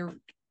 wherever you're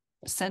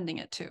sending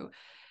it to.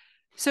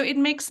 So it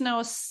makes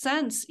no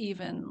sense,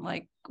 even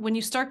like when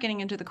you start getting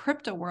into the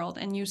crypto world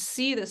and you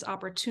see this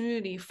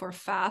opportunity for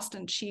fast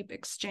and cheap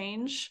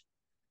exchange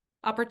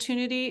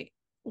opportunity,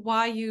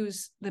 why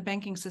use the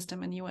banking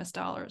system in US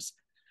dollars?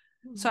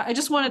 So I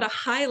just wanted to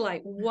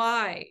highlight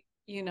why,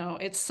 you know,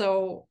 it's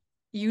so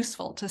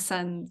useful to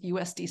send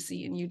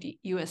USDC and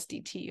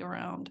USDT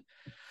around.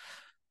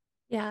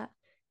 Yeah,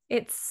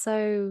 it's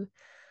so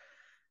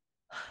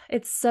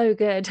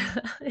good.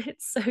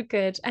 It's so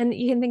good. And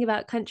you can think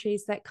about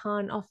countries that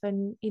can't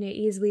often, you know,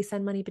 easily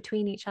send money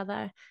between each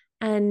other.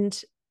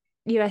 And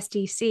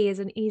USDC is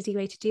an easy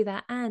way to do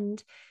that.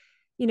 And,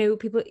 you know,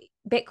 people,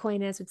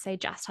 Bitcoiners would say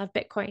just have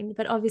Bitcoin.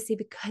 But obviously,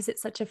 because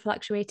it's such a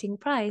fluctuating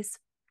price,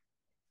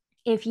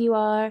 if you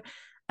are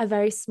a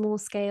very small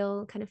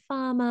scale kind of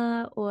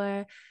farmer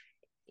or,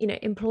 you know,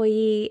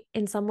 employee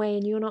in some way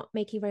and you're not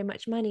making very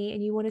much money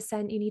and you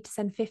need to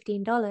send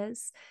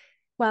 $15,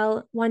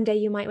 well, one day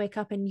you might wake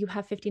up and you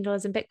have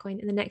 $15 in Bitcoin,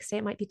 and the next day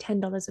it might be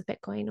 $10 of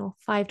Bitcoin or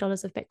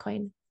 $5 of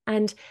Bitcoin.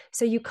 And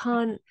so you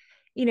can't,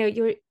 you know,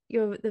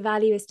 the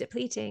value is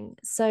depleting.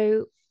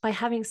 So by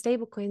having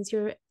stable coins,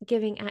 you're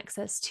giving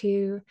access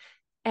to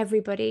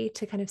everybody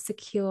to kind of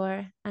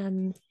secure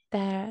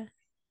the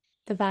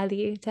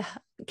value to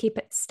keep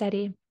it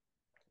steady.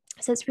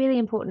 So it's really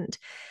important.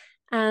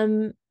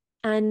 And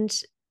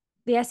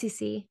the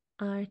SEC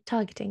are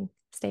targeting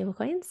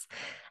stablecoins.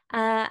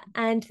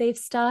 And they've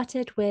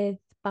started with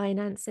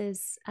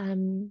Binance's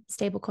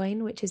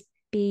stablecoin, which is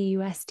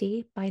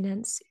BUSD,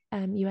 Binance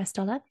US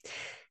dollar.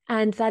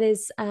 And that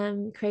is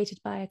created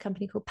by a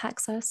company called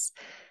Paxos.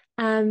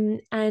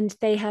 And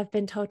they have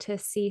been told to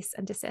cease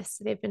and desist.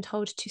 So they've been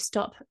told to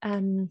stop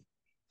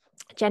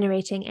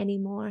generating any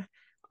more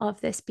of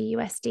this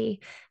BUSD,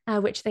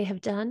 which they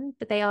have done,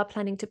 but they are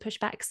planning to push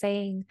back,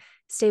 saying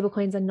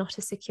stablecoins are not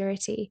a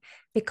security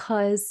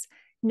because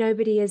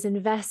nobody is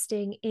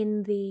investing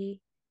in the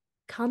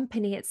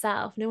company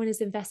itself. No one is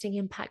investing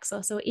in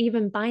Paxos or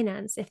even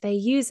Binance. If they're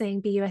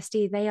using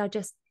BUSD,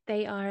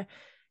 they are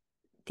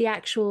the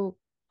actual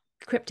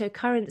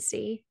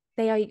cryptocurrency.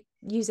 They are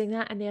using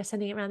that and they are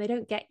sending it around. They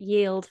don't get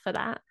yield for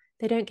that.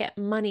 They don't get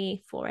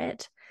money for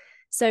it.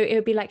 So it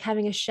would be like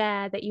having a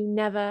share that you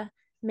never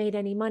made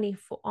any money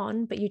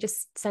on, but you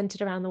just sent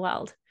it around the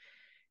world,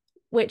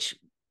 which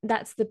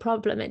that's the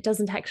problem. It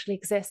doesn't actually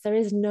exist. There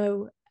is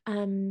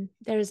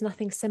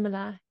nothing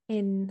similar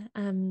in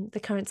the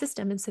current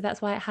system. And so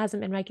that's why it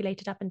hasn't been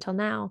regulated up until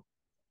now.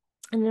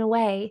 And in a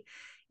way,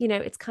 you know,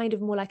 it's kind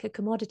of more like a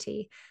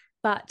commodity.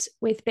 But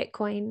with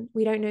Bitcoin,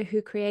 we don't know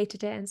who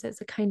created it. And so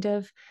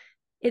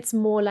it's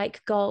more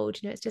like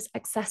gold, you know, it's just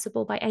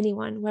accessible by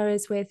anyone.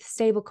 Whereas with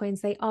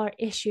stablecoins, they are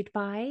issued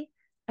by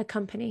a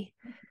company.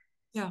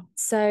 Yeah.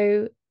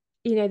 So,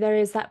 you know, there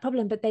is that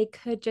problem, but they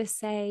could just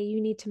say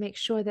you need to make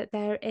sure that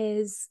there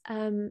is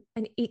an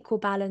equal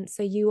balance.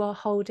 So you are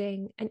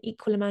holding an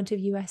equal amount of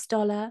US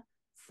dollar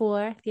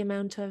for the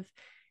amount of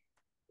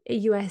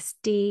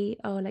USD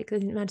or like the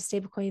amount of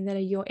stablecoin that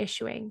you're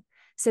issuing.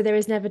 So there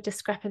is never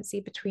discrepancy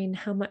between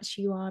how much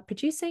you are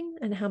producing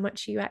and how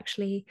much you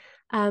actually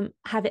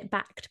have it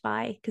backed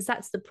by, because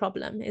that's the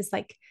problem is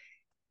like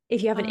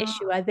if you have an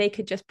issuer, they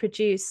could just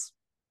produce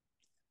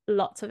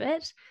lots of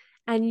it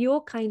and you're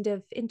kind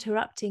of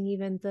interrupting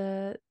even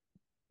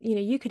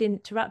you could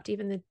interrupt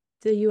even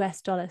the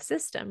US dollar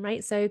system,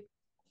 right? So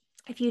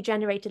if you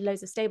generated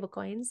loads of stable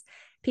coins,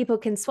 people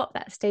can swap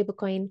that stable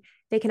coin.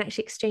 They can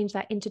actually exchange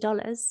that into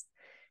dollars.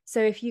 So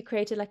if you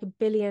created like $1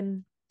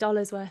 billion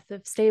worth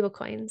of stable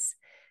coins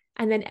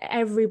and then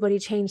everybody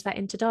changed that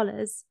into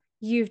dollars,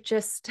 you've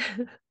just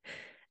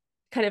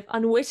kind of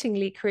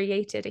unwittingly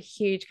created a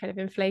huge kind of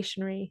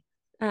inflationary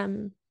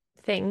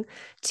thing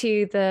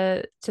to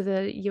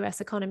the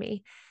US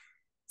economy.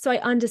 So I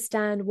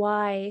understand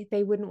why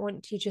they wouldn't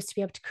want you just to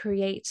be able to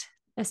create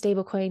a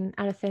stable coin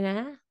out of thin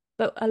air.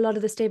 But a lot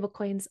of the stable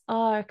coins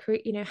are,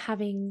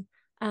 having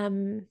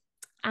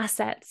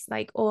assets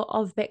like or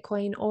of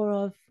Bitcoin or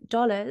of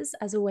dollars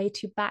as a way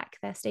to back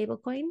their stable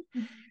coin,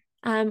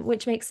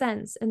 which makes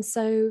sense. And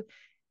so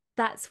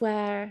that's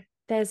where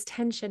there's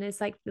tension, is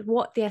like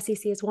what the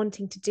SEC is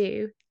wanting to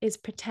do is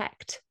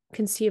protect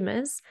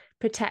consumers,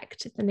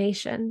 protect the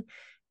nation.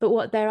 But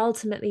what they're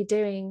ultimately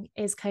doing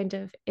is kind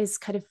of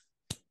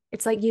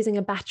it's like using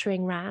a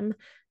battering ram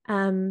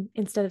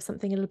instead of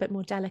something a little bit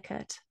more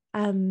delicate,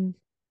 and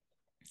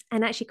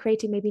actually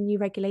creating maybe new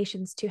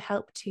regulations to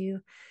help to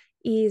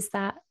ease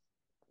that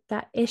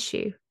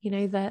issue,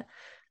 that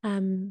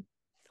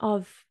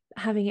of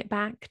having it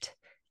backed,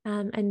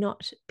 and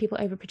not people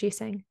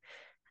overproducing.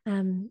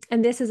 And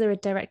this is a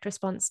direct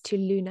response to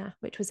Luna,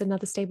 which was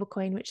another stable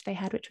coin which they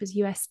had, which was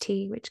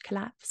UST, which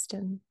collapsed,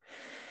 and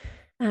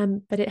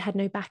but it had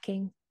no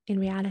backing in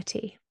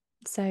reality.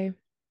 So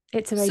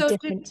it's a very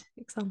different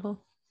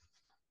example.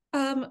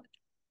 I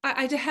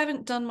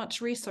haven't done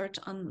much research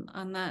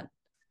on that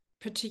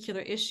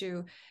particular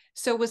issue.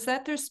 So was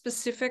that their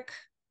specific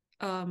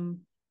the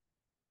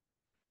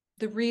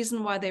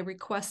reason why they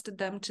requested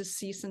them to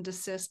cease and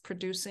desist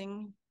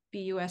producing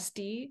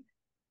BUSD,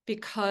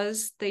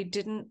 because they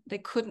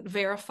couldn't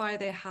verify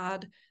they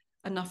had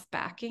enough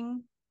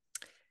backing?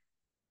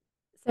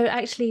 So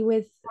actually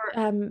with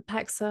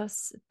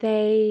Paxos,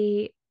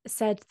 they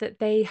said that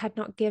they had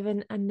not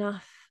given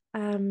enough,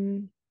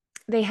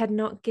 they had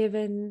not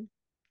given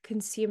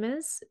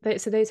consumers,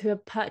 so those who are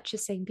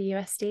purchasing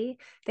BUSD,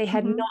 they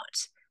had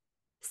not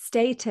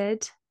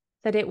stated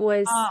that it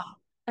was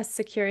a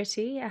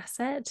security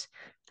asset,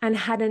 and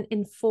hadn't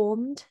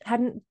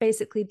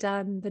basically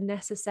done the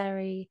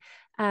necessary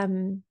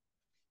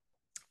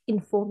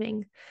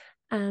informing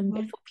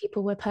before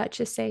people were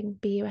purchasing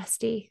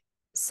BUSD.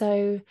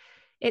 So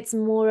it's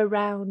more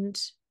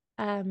around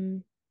at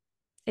the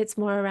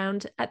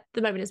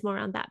moment, it's more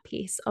around that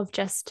piece of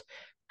just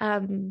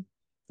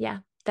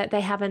that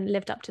they haven't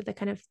lived up to the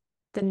kind of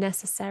the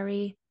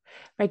necessary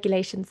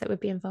regulations that would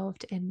be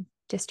involved in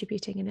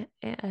distributing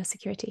a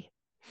security.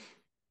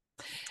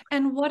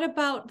 And what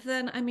about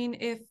then, I mean,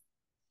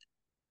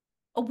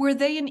 were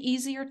they an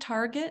easier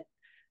target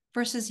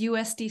versus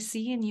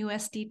USDC and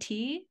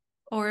USDT,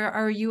 or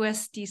are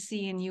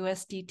USDC and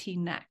USDT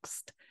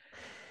next?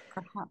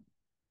 Perhaps.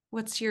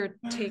 What's your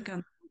take on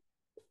that?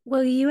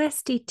 Well,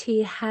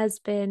 USDT has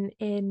been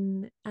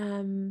in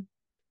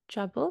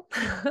trouble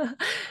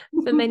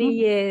for many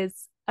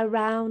years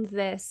around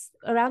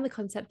the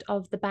concept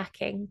of the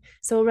backing.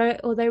 So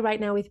although right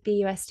now with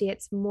BUSD,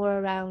 it's more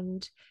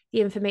around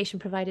the information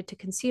provided to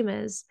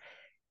consumers,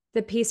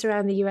 the piece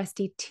around the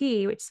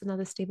USDT, which is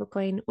another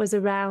stablecoin, was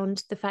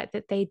around the fact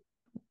that it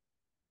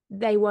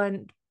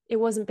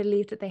wasn't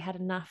believed that they had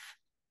enough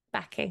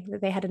backing,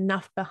 that they had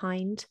enough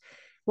behind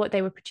what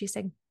they were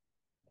producing.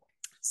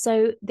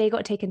 So they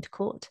got taken to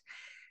court.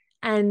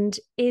 And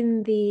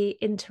in the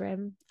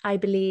interim, I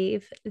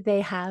believe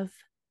they have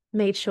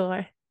made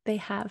sure they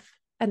have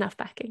enough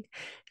backing.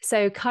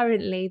 So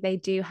currently they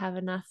do have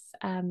enough,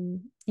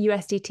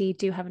 USDT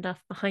do have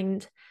enough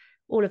behind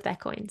all of their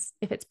coins,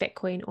 if it's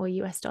Bitcoin or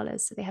US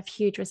dollars. So they have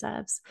huge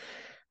reserves.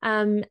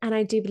 And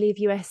I do believe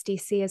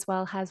USDC as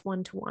well has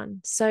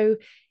 1-to-1. So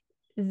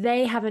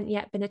they haven't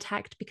yet been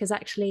attacked, because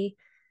actually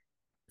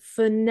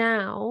for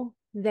now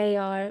they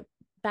are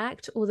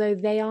backed, although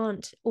they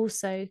aren't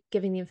also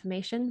giving the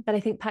information. But I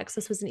think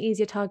Paxos was an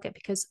easier target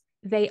because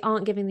they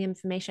aren't giving the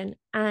information,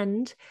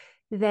 and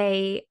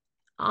there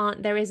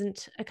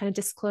isn't a kind of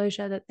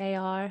disclosure that they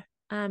are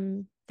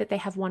that they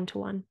have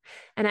 1-to-1.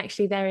 And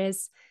actually there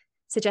is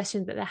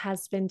suggestion that there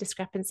has been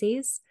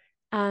discrepancies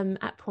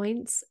at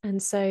points,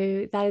 and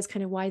so that is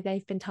kind of why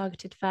they've been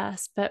targeted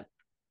first. But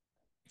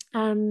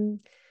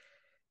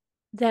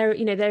there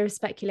is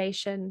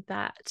speculation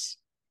that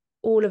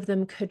all of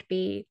them could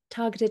be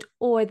targeted,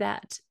 or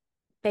that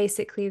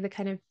basically the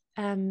kind of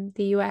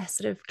the US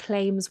sort of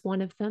claims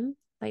one of them,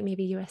 like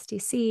maybe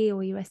USDC or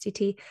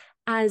USDT,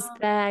 as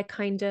their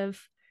kind of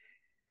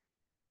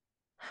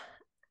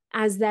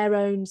as their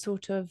own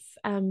sort of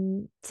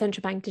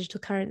central bank digital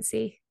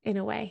currency in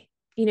a way,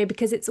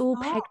 because it's all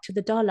pegged to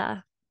the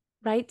dollar,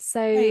 right?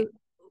 So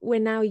we're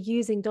now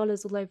using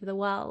dollars all over the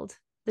world,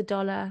 the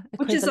dollar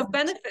equivalent. Which is a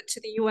benefit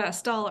to the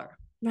US dollar.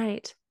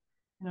 Right.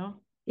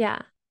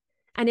 Yeah.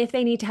 And if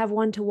they need to have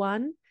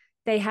 1-to-1,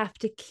 they have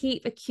to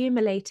keep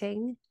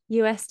accumulating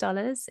US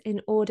dollars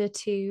in order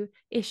to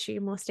issue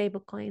more stable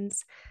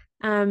coins,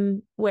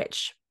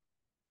 which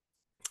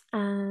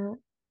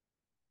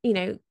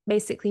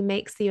basically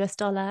makes the US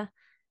dollar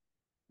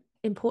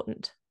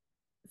important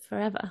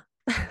forever.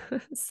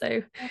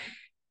 So,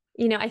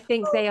 I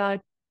think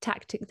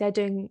they're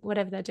doing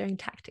whatever they're doing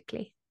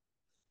tactically.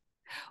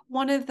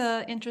 One of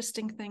the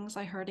interesting things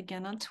I heard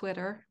again on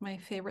Twitter, my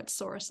favorite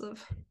source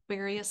of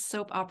various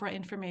soap opera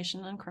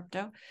information on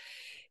crypto,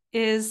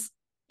 is,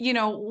 you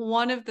know,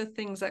 one of the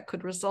things that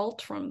could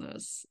result from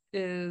this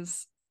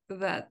is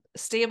that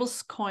stable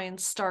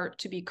coins start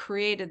to be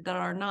created that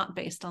are not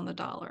based on the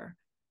dollar.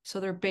 So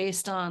they're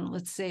based on,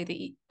 let's say,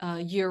 the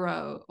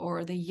euro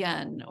or the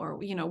yen or,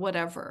 you know,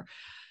 whatever.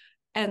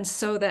 And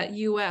so that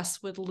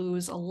US would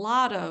lose a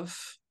lot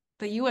of,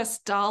 the US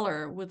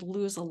dollar would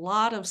lose a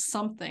lot of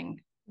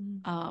something,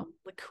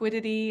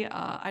 liquidity.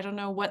 I don't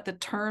know what the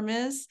term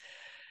is.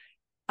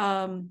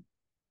 But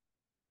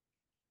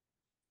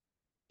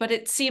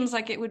it seems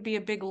like it would be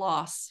a big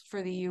loss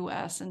for the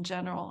US in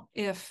general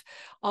if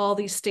all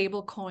these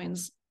stable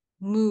coins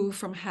move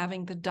from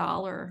having the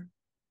dollar,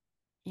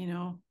 you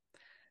know,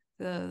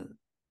 the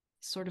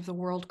sort of the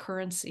world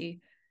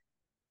currency,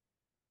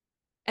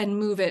 and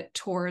move it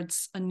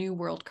towards a new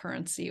world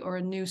currency or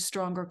a new,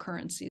 stronger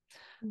currency.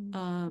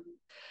 But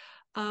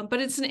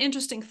it's an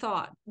interesting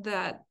thought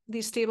that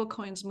these stable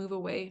coins move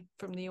away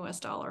from the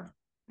US dollar.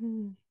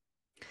 Well,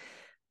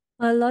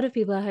 a lot of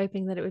people are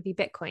hoping that it would be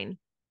Bitcoin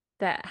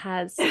that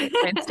has its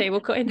own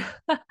stablecoin,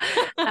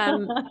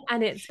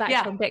 and it's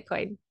backed on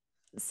Bitcoin.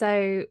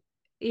 So,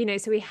 you know,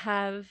 so we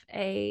have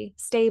a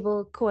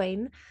stable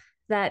coin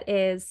that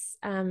is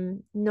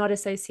not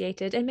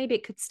associated, and maybe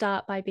it could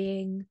start by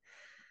being,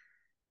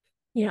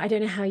 you know, I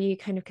don't know how you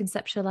kind of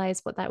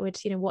conceptualize what that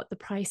would, you know, what the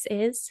price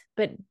is,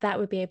 but that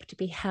would be able to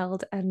be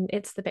held, and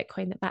it's the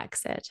Bitcoin that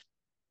backs it.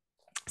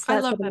 So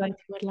that's what a lot of people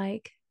would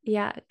like.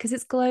 Yeah, because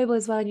it's global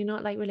as well, and you're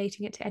not like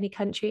relating it to any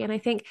country. And I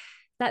think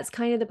that's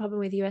kind of the problem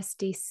with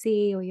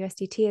USDC or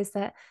USDT, is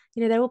that,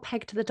 you know, they're all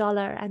pegged to the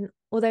dollar. And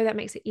although that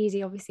makes it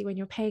easy, obviously, when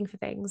you're paying for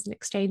things and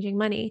exchanging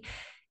money,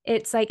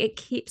 it's like it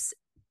keeps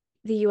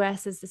the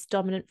US as this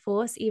dominant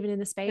force, even in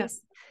the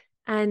space.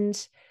 Yeah.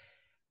 And,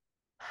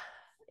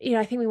 you know,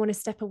 I think we want to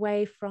step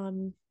away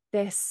from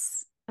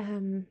this,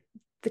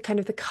 the kind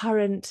of the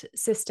current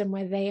system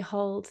where they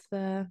hold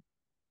the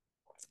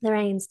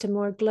reins, to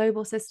more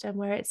global system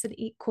where it's an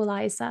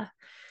equalizer.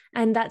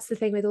 And that's the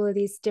thing with all of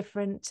these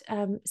different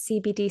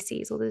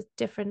CBDCs, all the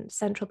different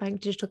central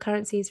bank digital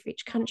currencies for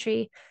each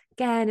country.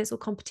 Again, it's all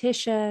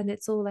competition.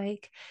 It's all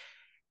like,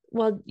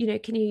 well, you know,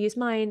 can you use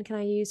mine? Can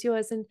I use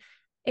yours? And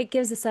it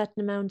gives a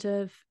certain amount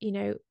of, you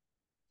know,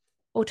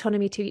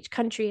 autonomy to each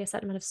country, a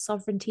certain amount of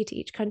sovereignty to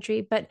each country,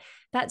 but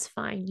that's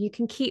fine. You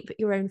can keep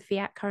your own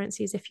fiat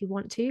currencies if you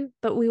want to,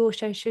 but we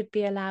also should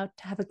be allowed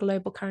to have a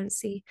global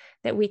currency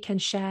that we can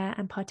share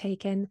and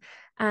partake in,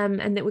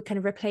 and that would kind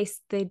of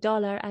replace the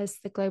dollar as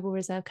the global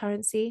reserve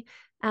currency,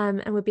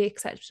 and would be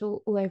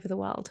acceptable all over the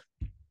world.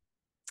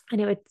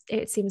 And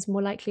it seems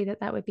more likely that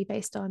that would be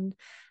based on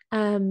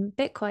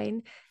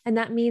Bitcoin. And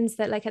that means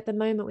that, like, at the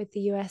moment, with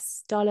the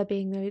US dollar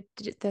being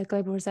the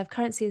global reserve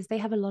currencies, they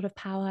have a lot of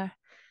power.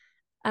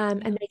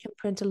 And they can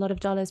print a lot of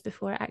dollars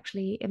before it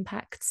actually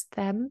impacts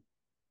them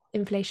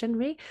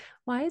inflationary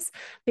wise,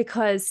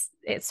 because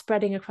it's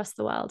spreading across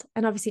the world.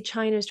 And obviously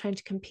China is trying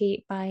to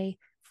compete by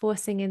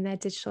forcing in their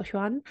digital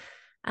yuan.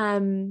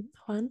 And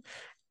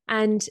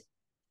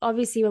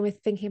obviously when we're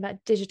thinking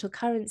about digital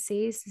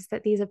currencies, is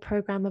that these are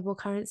programmable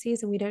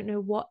currencies, and we don't know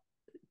what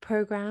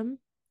program,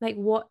 like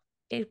what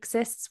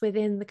exists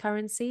within the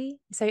currency.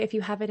 So if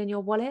you have it in your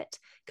wallet,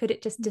 could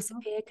it just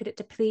disappear? Could it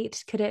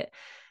deplete? Could it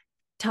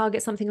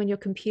target something on your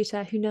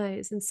computer? Who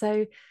knows? And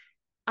so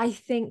I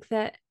think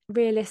that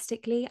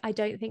realistically, I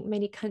don't think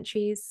many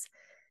countries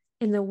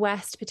in the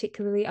West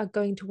particularly are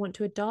going to want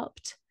to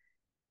adopt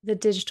the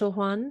digital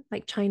yuan,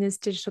 like China's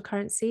digital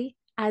currency,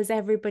 as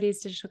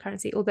everybody's digital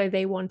currency, although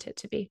they want it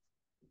to be.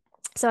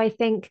 So I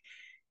think,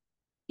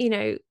 you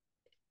know,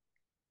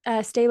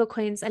 stable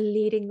coins are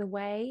leading the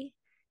way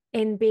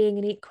in being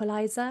an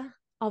equalizer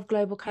of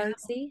global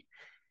currency.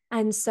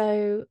 And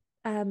so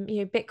you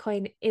know,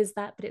 Bitcoin is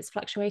that, but it's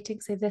fluctuating.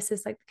 So this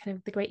is like kind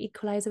of the great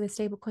equalizer with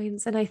stable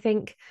coins. And I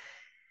think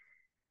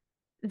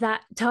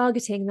that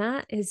targeting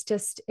that is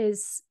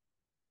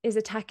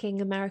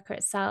attacking America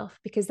itself,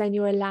 because then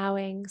you're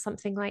allowing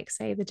something like,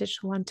 say, the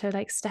digital one to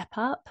like step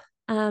up,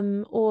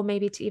 or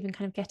maybe to even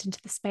kind of get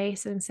into the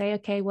space and say,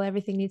 okay, well,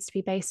 everything needs to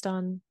be based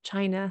on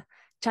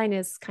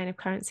China's kind of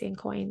currency and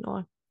coin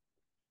or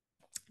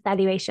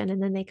valuation,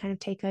 and then they kind of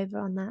take over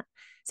on that.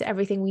 So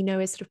everything we know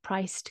is sort of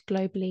priced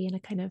globally in a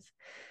kind of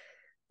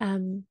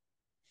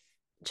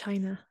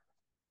China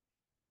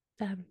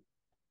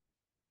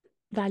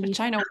value.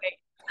 China way.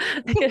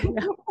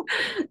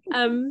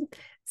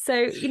 So,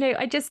 you know,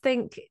 I just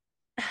think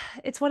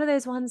it's one of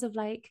those ones of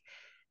like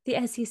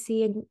the SEC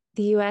in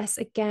the US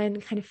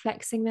again kind of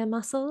flexing their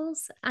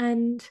muscles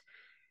and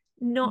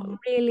not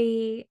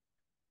really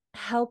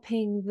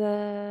helping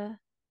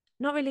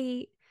not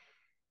really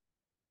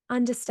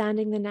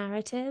understanding the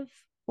narrative.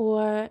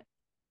 Or,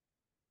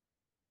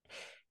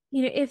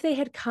 you know, if they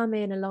had come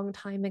in a long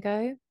time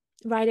ago,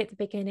 right at the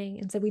beginning,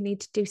 and said, we need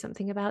to do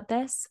something about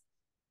this,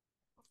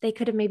 they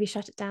could have maybe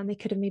shut it down. They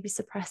could have maybe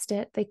suppressed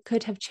it. They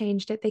could have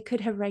changed it. They could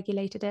have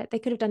regulated it. They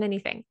could have done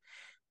anything.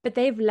 But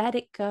they've let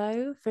it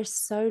go for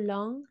so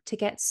long to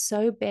get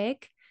so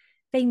big.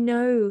 They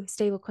know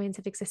stablecoins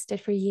have existed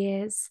for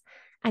years,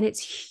 and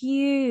it's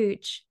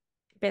huge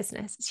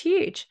business. It's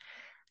huge.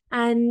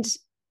 And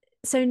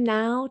so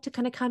now to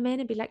kind of come in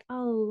and be like,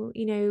 oh,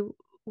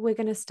 we're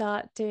going to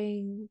start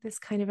doing this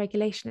kind of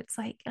regulation. It's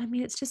like, I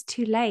mean, it's just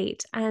too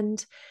late.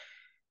 And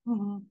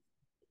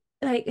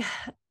like,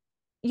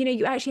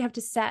 you actually have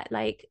to set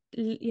like,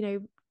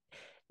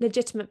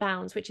 legitimate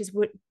bounds, which is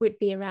would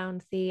be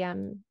around the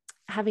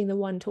having the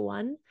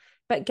one-to-one,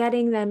 but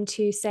getting them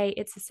to say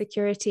it's a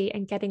security,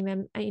 and getting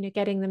them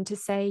to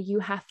say you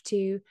have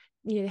to,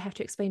 they have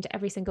to explain to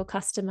every single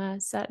customer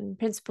certain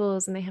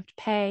principles and they have to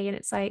pay. And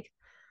it's like,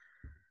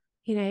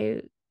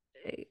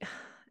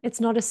 it's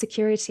not a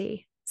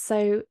security.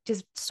 So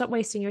just stop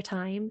wasting your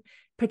time,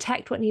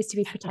 protect what needs to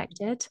be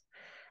protected,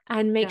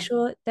 and make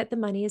sure that the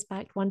money is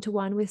backed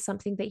one-to-one with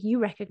something that you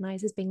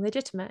recognize as being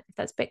legitimate. If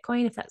that's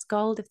Bitcoin, if that's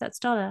gold, if that's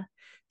dollar.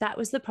 That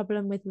was the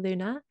problem with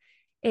Luna,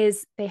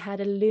 is they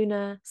had a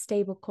Luna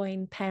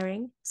stablecoin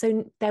pairing.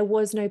 So there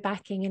was no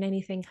backing in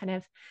anything kind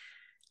of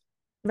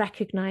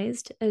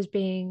recognized as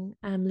being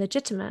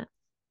legitimate.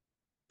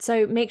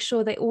 So make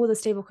sure that all the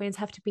stablecoins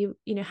have to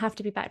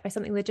be backed by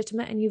something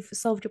legitimate, and you've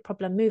solved your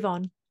problem. Move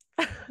on.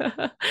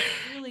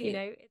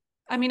 Really,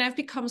 I mean, I've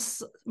become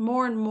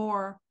more and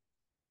more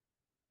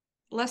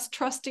less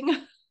trusting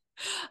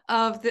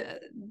of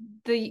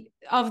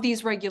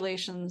these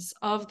regulations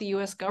of the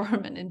US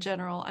government in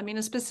general. I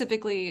mean,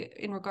 specifically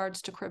in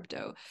regards to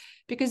crypto,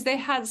 because they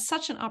had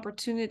such an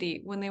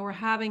opportunity when they were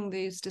having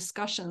these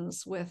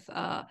discussions with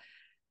the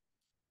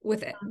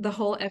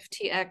whole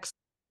FTX,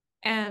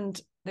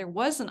 and there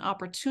was an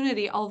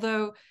opportunity,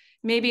 although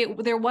maybe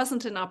there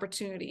wasn't an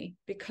opportunity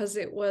because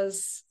it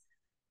was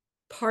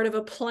part of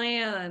a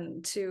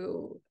plan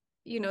to,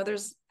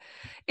 there's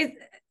it.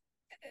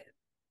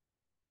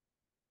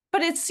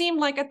 But it seemed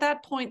like at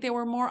that point there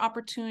were more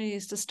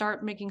opportunities to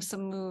start making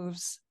some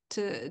moves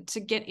to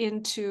get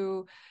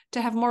into,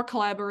 to have more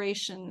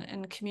collaboration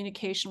and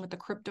communication with the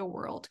crypto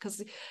world.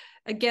 Because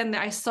again,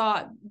 I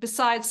saw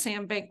besides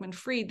Sam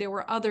Bankman-Fried, there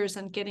were others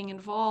and getting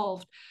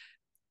involved.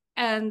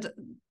 And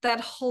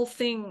that whole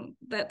thing,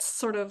 that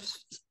sort of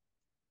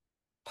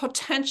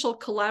potential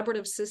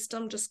collaborative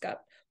system just got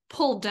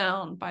pulled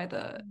down by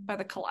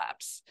the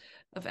collapse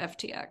of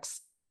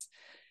FTX.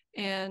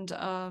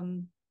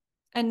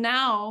 And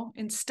now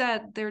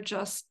instead they're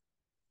just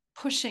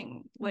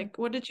pushing, like,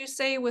 what did you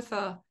say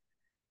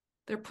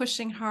they're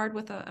pushing hard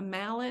with a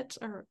mallet,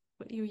 or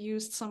what you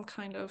used, some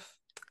kind of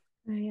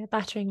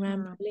battering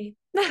ram, probably.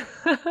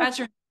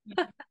 Battering.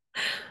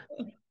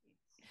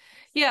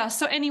 Yeah.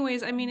 So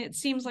anyways, I mean, it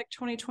seems like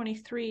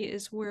 2023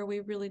 is where we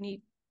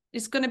really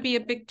is going to be a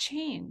big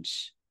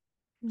change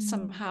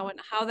somehow, and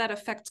how that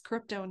affects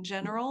crypto in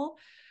general,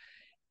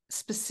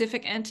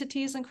 specific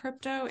entities in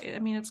crypto. I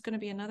mean, it's going to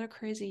be another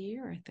crazy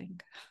year, I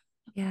think.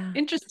 Yeah.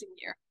 Interesting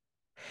year.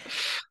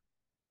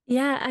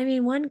 Yeah. I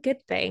mean, one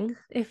good thing,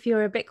 if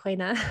you're a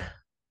Bitcoiner,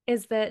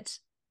 is that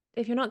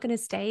if you're not going to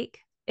stake,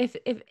 if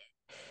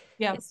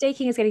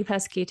staking is getting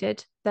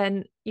persecuted,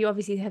 then you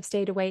obviously have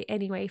stayed away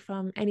anyway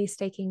from any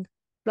staking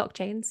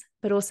blockchains,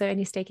 but also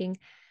any staking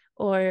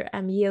or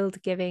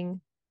yield giving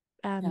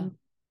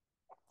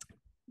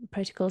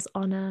protocols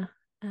on a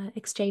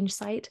exchange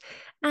site.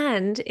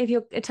 And if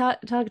you're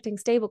targeting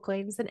stable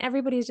coins, then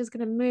everybody's just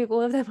going to move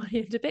all of their money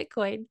into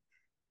Bitcoin.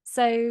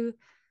 So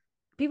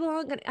people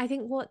aren't going to, I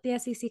think what the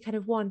SEC kind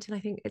of want, and I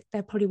think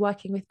they're probably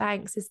working with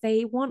banks, is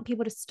they want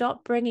people to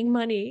stop bringing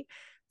money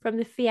from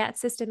the fiat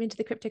system into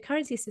the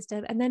cryptocurrency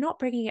system, and they're not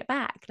bringing it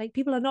back. Like,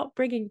 people are not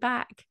bringing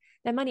back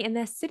their money, and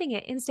they're sitting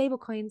it in stable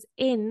coins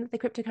in the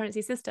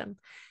cryptocurrency system.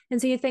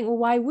 And so you think, well,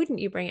 why wouldn't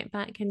you bring it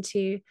back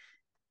into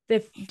the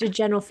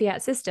general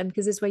fiat system,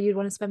 because it's where you'd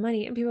want to spend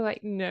money? And people are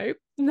like, nope,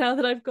 now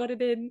that I've got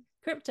it in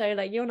crypto,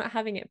 like, you're not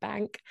having it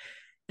bank.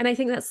 And I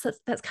think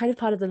that's kind of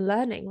part of the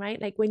learning,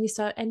 right? Like, when you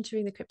start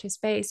entering the crypto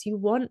space, you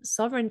want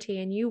sovereignty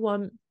and you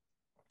want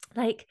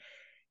like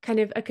kind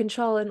of a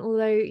control. And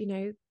although,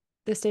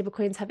 the stable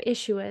coins have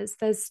issuers,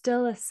 there's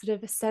still a sort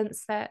of a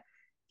sense that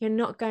you're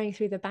not going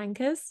through the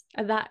bankers,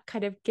 and that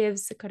kind of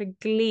gives a kind of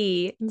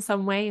glee in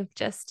some way of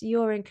just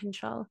you're in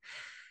control.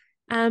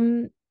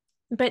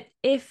 But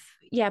if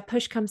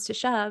push comes to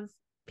shove,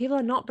 people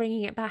are not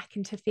bringing it back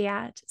into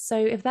fiat. So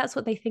if that's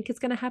what they think is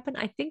going to happen,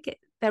 I think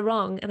they're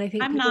wrong, and I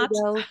think I'm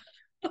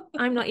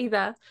not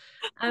either.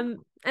 And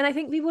I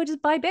think people will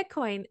just buy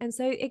Bitcoin, and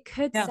so it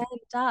could send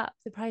up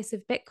the price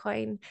of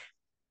Bitcoin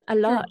a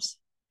lot,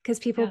 because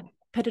people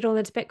put it all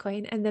into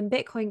Bitcoin, and then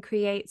Bitcoin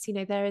creates,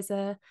 there is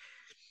a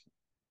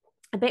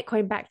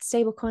Bitcoin backed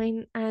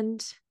stablecoin,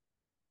 and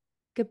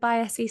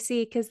goodbye SEC,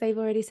 because they've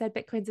already said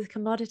Bitcoin's a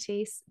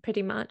commodity,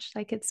 pretty much,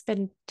 like it's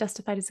been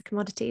justified as a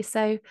commodity.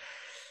 So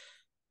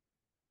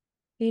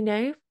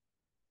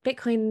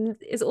Bitcoin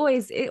it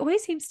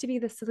always seems to be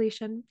the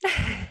solution.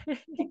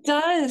 It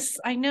does.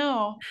 I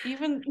know.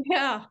 Even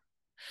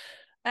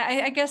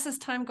I guess as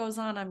time goes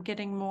on, I'm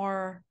getting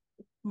more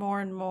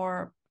and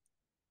more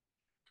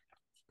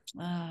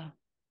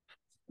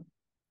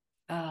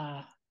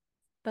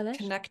bullish,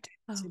 connected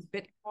to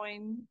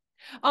Bitcoin.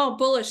 Oh,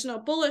 bullish. No,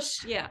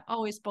 bullish. Yeah,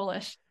 always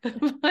bullish.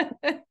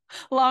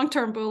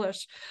 Long-term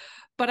bullish.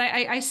 but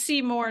I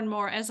see more and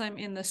more as I'm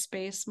in the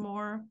space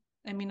more.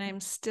 I mean, I'm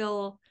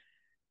still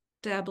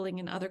dabbling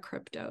in other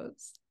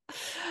cryptos,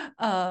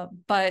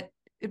 but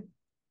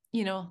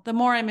the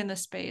more I'm in the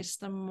space,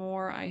 the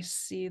more I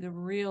see the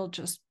real,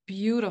 just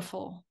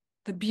beautiful,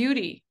 the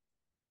beauty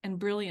and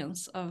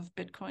brilliance of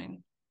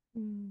Bitcoin.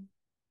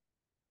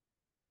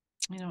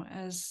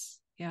 As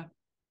yeah.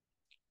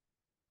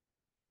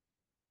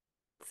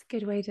 It's a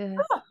good way to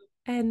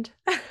end.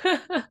 Yeah.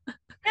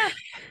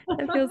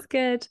 It feels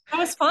good. That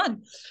was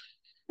fun.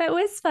 That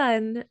was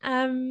fun.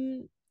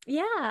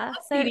 Yeah.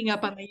 So beating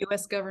up on the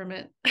US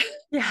government.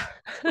 yeah.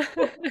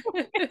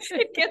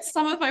 It gets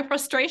some of my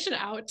frustration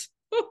out.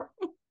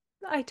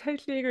 I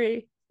totally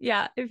agree.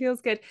 Yeah, it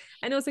feels good.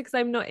 And also because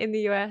I'm not in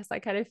the US, I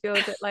kind of feel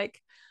a bit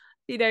like,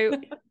 you know,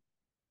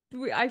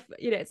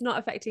 it's not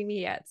affecting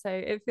me yet. So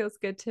it feels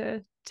good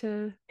to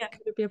kind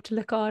of be able to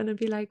look on and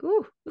be like,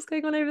 oh, what's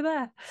going on over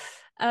there?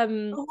 A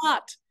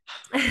lot.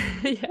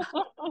 Yeah.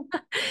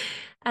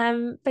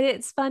 But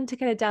it's fun to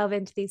kind of delve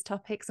into these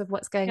topics of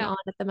what's going on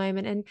at the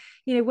moment. And,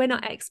 we're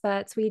not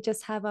experts. We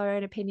just have our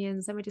own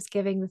opinions and we're just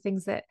giving the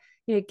things that,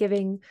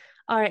 giving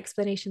our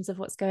explanations of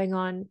what's going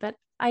on. But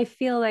I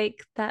feel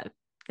like that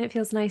it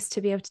feels nice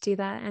to be able to do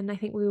that. And I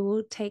think we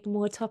will take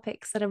more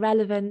topics that are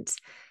relevant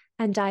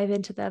and dive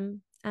into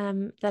them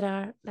that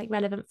are like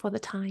relevant for the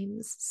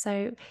times.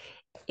 So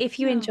if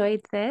you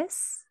enjoyed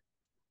this,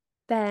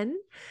 then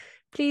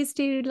please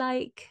do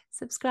like,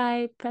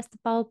 subscribe, press the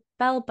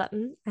bell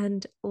button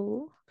and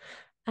all,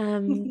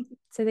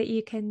 so that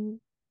you can,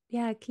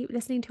 keep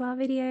listening to our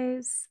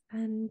videos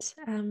and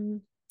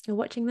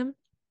watching them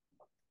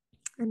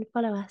and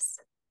follow us.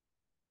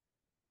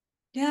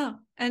 Yeah,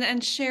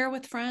 and share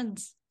with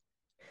friends.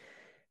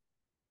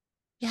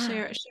 Yeah.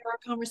 Share our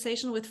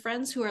conversation with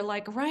friends who are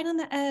like right on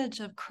the edge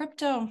of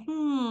crypto.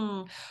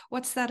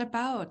 What's that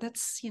about?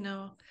 That's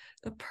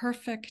the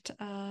perfect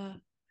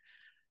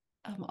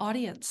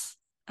audience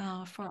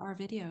for our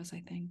videos,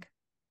 I think.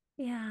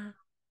 Yeah.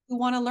 Who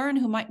want to learn,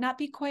 who might not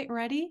be quite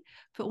ready,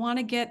 but want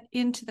to get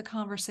into the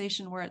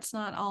conversation where it's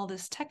not all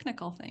this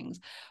technical things,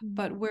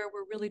 but where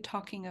we're really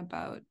talking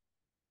about,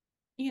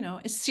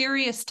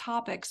 serious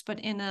topics, but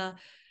in a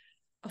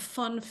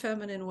fun,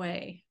 feminine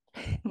way.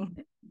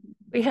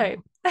 We hope.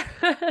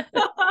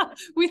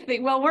 We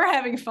think, well, we're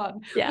having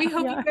fun. Yeah, we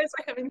hope you guys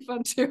are having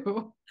fun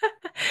too.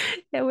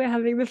 Yeah, we're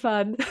having the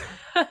fun.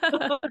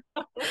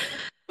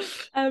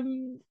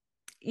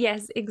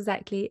 Yes,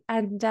 exactly.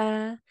 And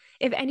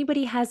if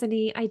anybody has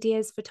any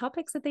ideas for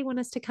topics that they want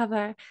us to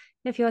cover,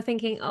 if you're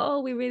thinking,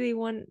 oh, we really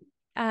want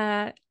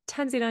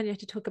Tanzania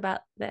to talk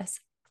about this,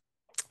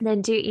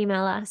 then do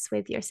email us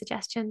with your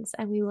suggestions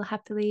and we will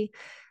happily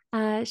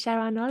share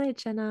our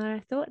knowledge and our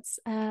thoughts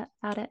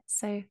about it.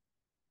 So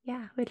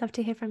yeah, we'd love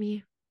to hear from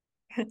you.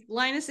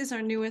 Linus is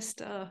our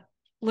newest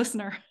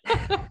listener.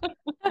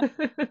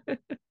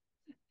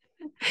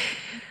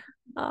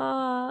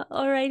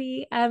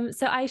 Alrighty.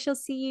 So I shall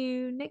see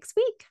you next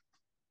week.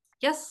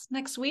 Yes,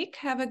 next week.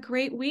 Have a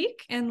great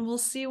week, and we'll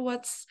see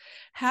what's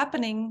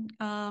happening,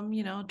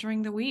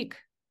 during the week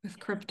with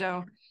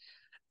crypto,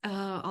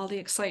 all the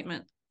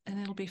excitement, and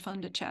it'll be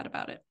fun to chat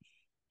about it.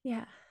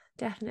 Yeah,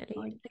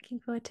 definitely. Looking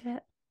forward to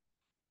it.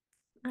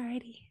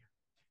 Alrighty.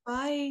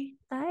 Bye.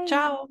 Bye.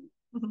 Ciao.